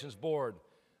Relations Board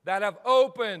that have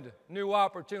opened new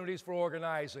opportunities for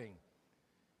organizing.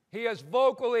 He has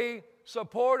vocally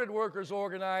supported workers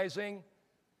organizing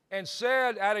and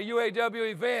said at a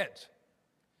UAW event,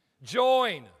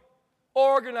 join,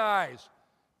 organize,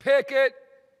 picket,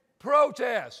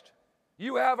 protest.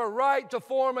 You have a right to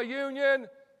form a union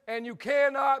and you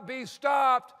cannot be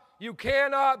stopped. You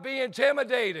cannot be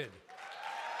intimidated.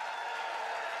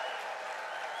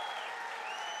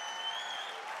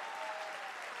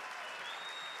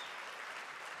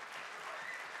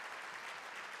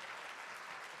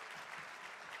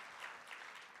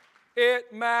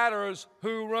 It matters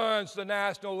who runs the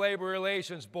National Labor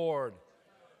Relations Board.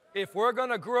 If we're going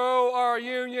to grow our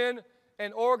union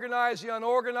and organize the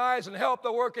unorganized and help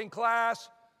the working class,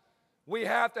 we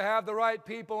have to have the right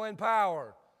people in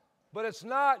power. But it's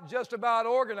not just about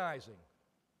organizing.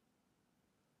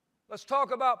 Let's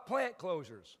talk about plant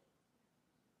closures.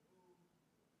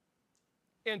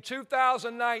 In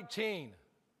 2019,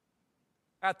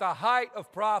 at the height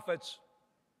of profits,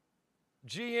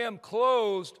 GM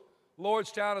closed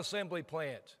Lordstown Assembly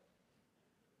Plant.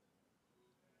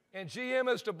 And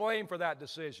GM is to blame for that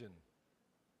decision.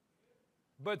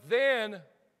 But then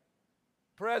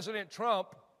President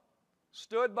Trump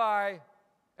stood by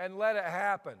and let it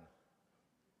happen.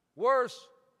 Worse,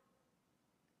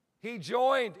 he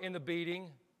joined in the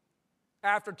beating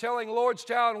after telling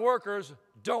Lordstown workers,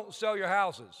 don't sell your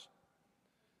houses.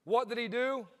 What did he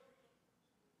do?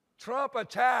 Trump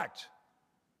attacked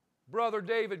Brother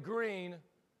David Green,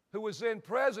 who was then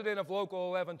president of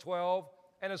Local 1112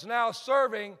 and is now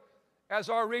serving as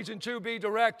our Region 2B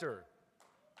director.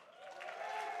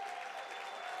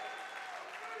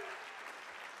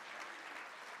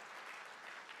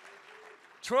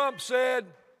 Trump said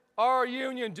our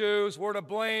union dues were to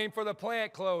blame for the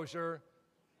plant closure,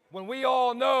 when we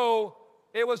all know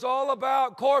it was all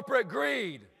about corporate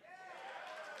greed.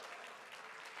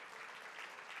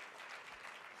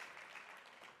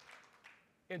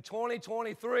 In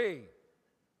 2023,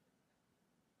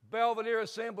 Belvedere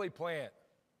Assembly Plant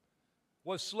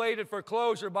was slated for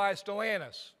closure by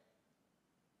Stellantis.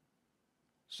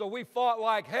 So we fought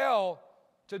like hell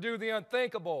to do the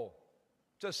unthinkable,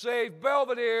 to save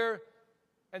Belvedere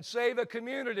and save a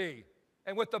community.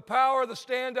 And with the power of the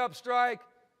stand-up strike,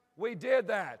 we did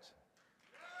that.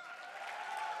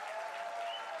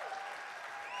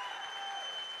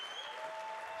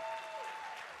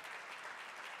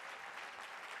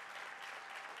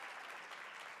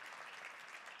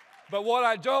 But what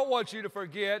I don't want you to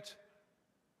forget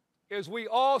is we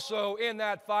also, in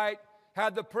that fight,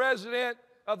 had the President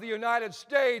of the United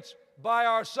States by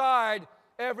our side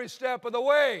every step of the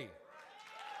way.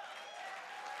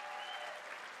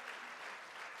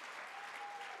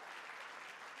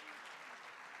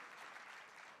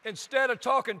 Instead of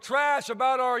talking trash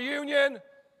about our union,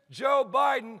 Joe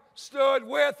Biden stood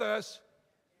with us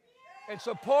and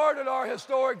supported our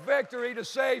historic victory to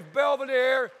save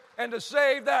Belvedere and to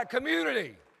save that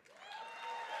community.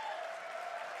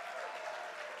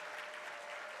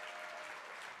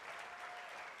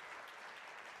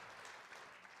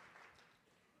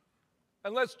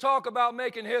 And let's talk about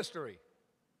making history.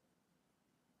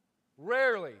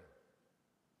 Rarely,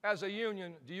 as a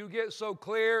union, do you get so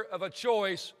clear of a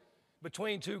choice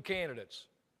between two candidates.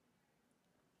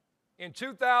 In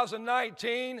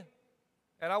 2019,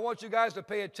 and I want you guys to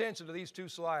pay attention to these two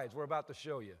slides we're about to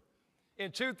show you.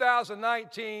 In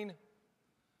 2019,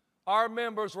 our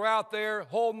members were out there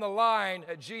holding the line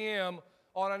at GM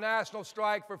on a national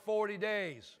strike for 40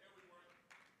 days.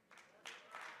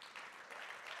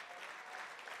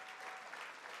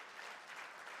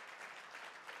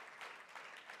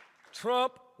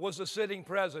 Trump was the sitting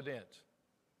president.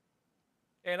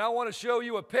 And I want to show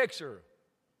you a picture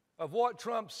of what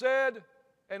Trump said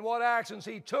and what actions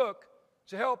he took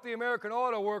to help the American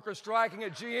auto workers striking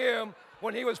at GM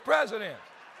when he was president.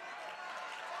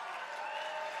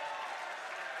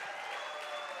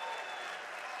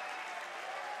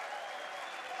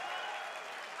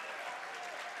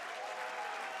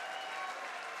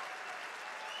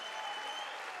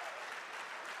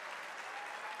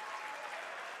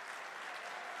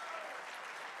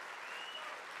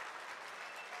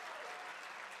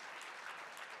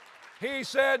 He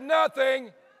said nothing,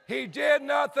 he did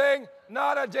nothing,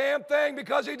 not a damn thing,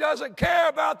 because he doesn't care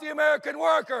about the American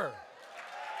worker.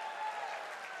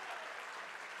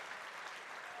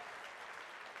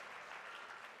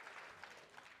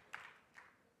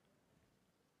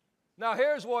 Now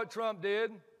here's what Trump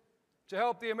did to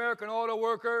help the American auto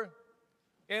worker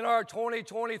in our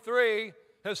 2023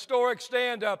 historic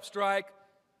stand-up strike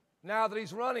now that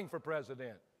he's running for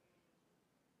president.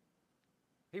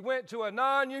 He went to a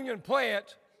non-union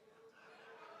plant,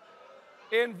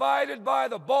 invited by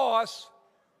the boss,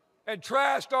 and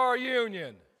trashed our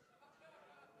union.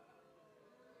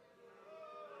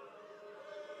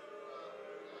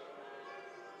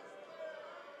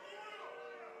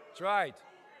 That's right.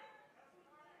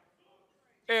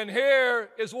 And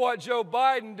here is what Joe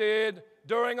Biden did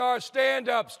during our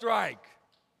stand-up strike.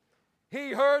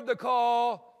 He heard the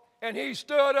call, and he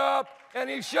stood up, and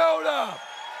he showed up.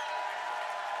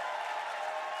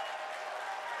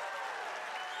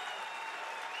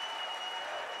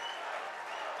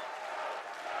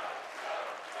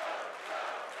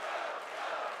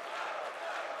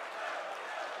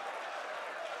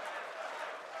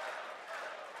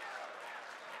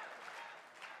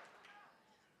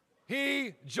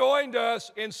 He joined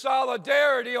us in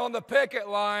solidarity on the picket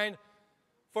line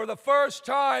for the first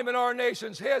time in our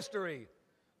nation's history.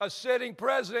 A sitting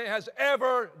president has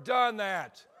ever done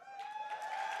that.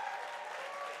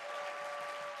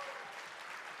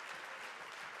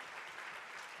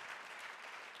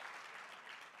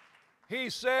 He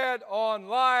said on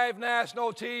live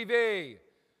national TV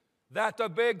that the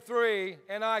big three,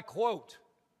 and I quote,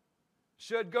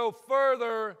 should go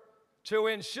further to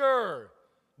ensure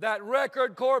that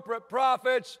record corporate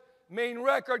profits mean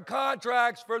record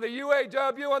contracts for the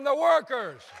UAW and the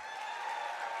workers.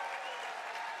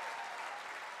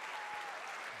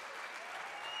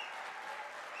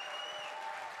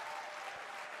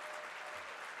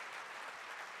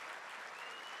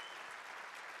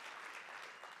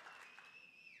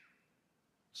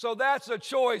 So that's a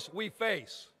choice we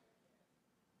face.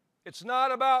 It's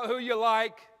not about who you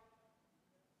like.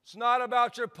 It's not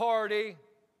about your party.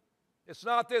 It's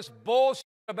not this bullshit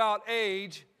about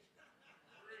age.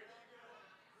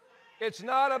 It's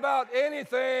not about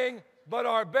anything but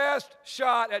our best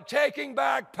shot at taking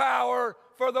back power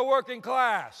for the working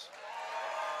class.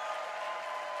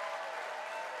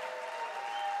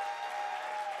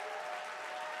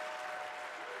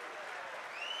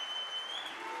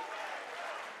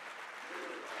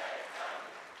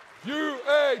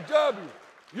 UAW,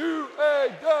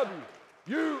 UAW,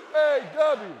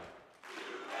 UAW.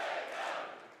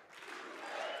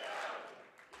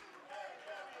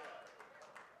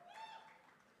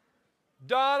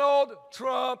 Donald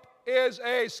Trump is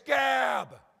a scab.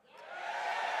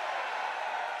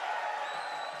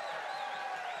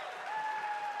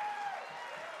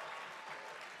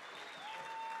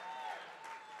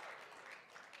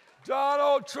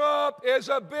 Donald Trump is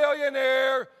a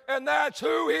billionaire, and that's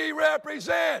who he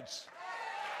represents.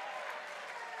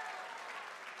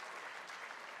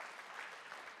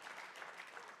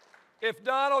 If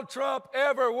Donald Trump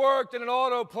ever worked in an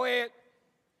auto plant,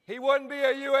 he wouldn't be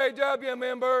a UAW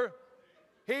member.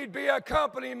 He'd be a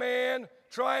company man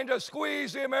trying to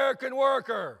squeeze the American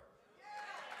worker.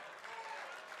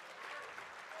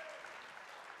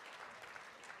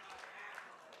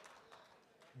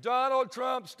 Donald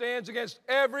Trump stands against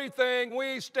everything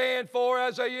we stand for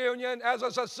as a union, as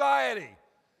a society.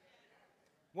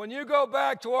 When you go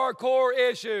back to our core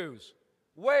issues,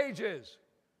 wages,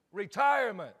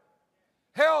 retirement,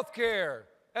 health care,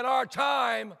 and our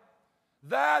time,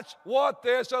 that's what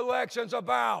this election's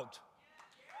about.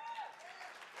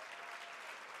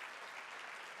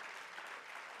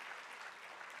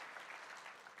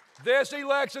 This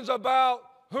election's about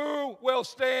who will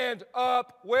stand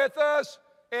up with us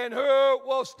and who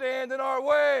will stand in our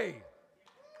way.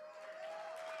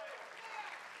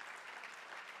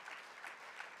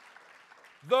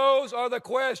 Those are the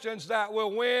questions that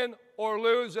will win or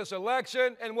lose this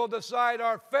election and will decide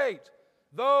our fate.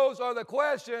 Those are the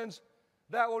questions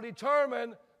that will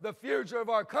determine the future of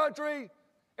our country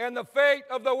and the fate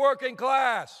of the working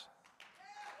class.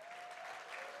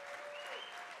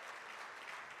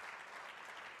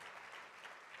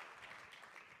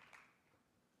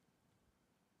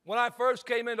 When I first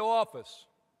came into office,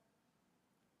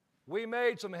 we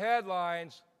made some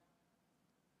headlines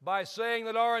by saying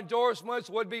that our endorsements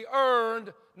would be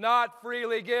earned, not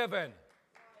freely given.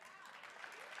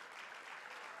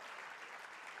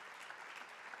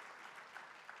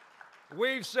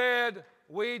 We've said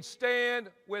we'd stand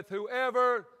with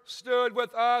whoever stood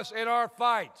with us in our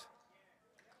fight.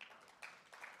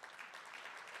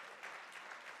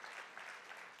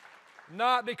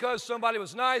 Not because somebody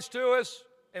was nice to us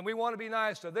and we want to be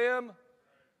nice to them,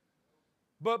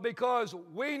 but because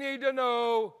we need to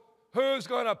know who's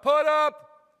going to put up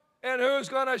and who's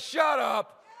going to shut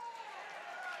up.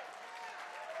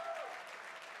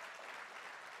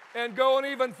 And going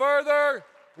even further,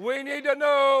 we need to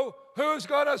know who's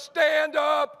going to stand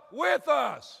up with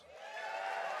us.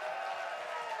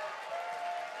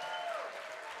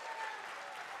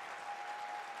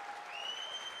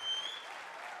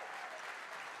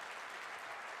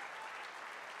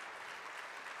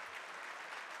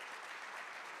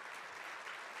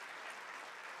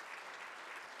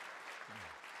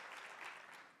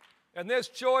 And this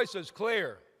choice is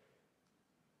clear.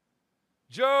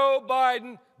 Joe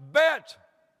Biden bet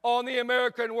on the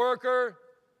American worker,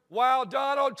 while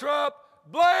Donald Trump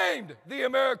blamed the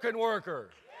American worker.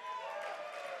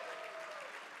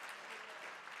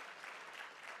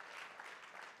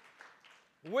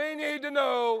 We need to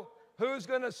know who's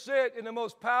going to sit in the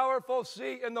most powerful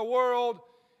seat in the world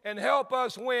and help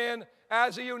us win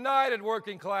as a united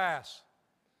working class.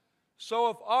 So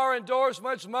if our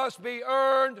endorsements must be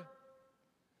earned,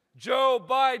 Joe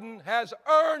Biden has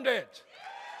earned it.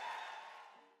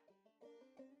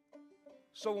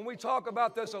 So when we talk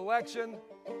about this election,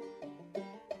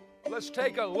 let's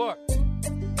take a look.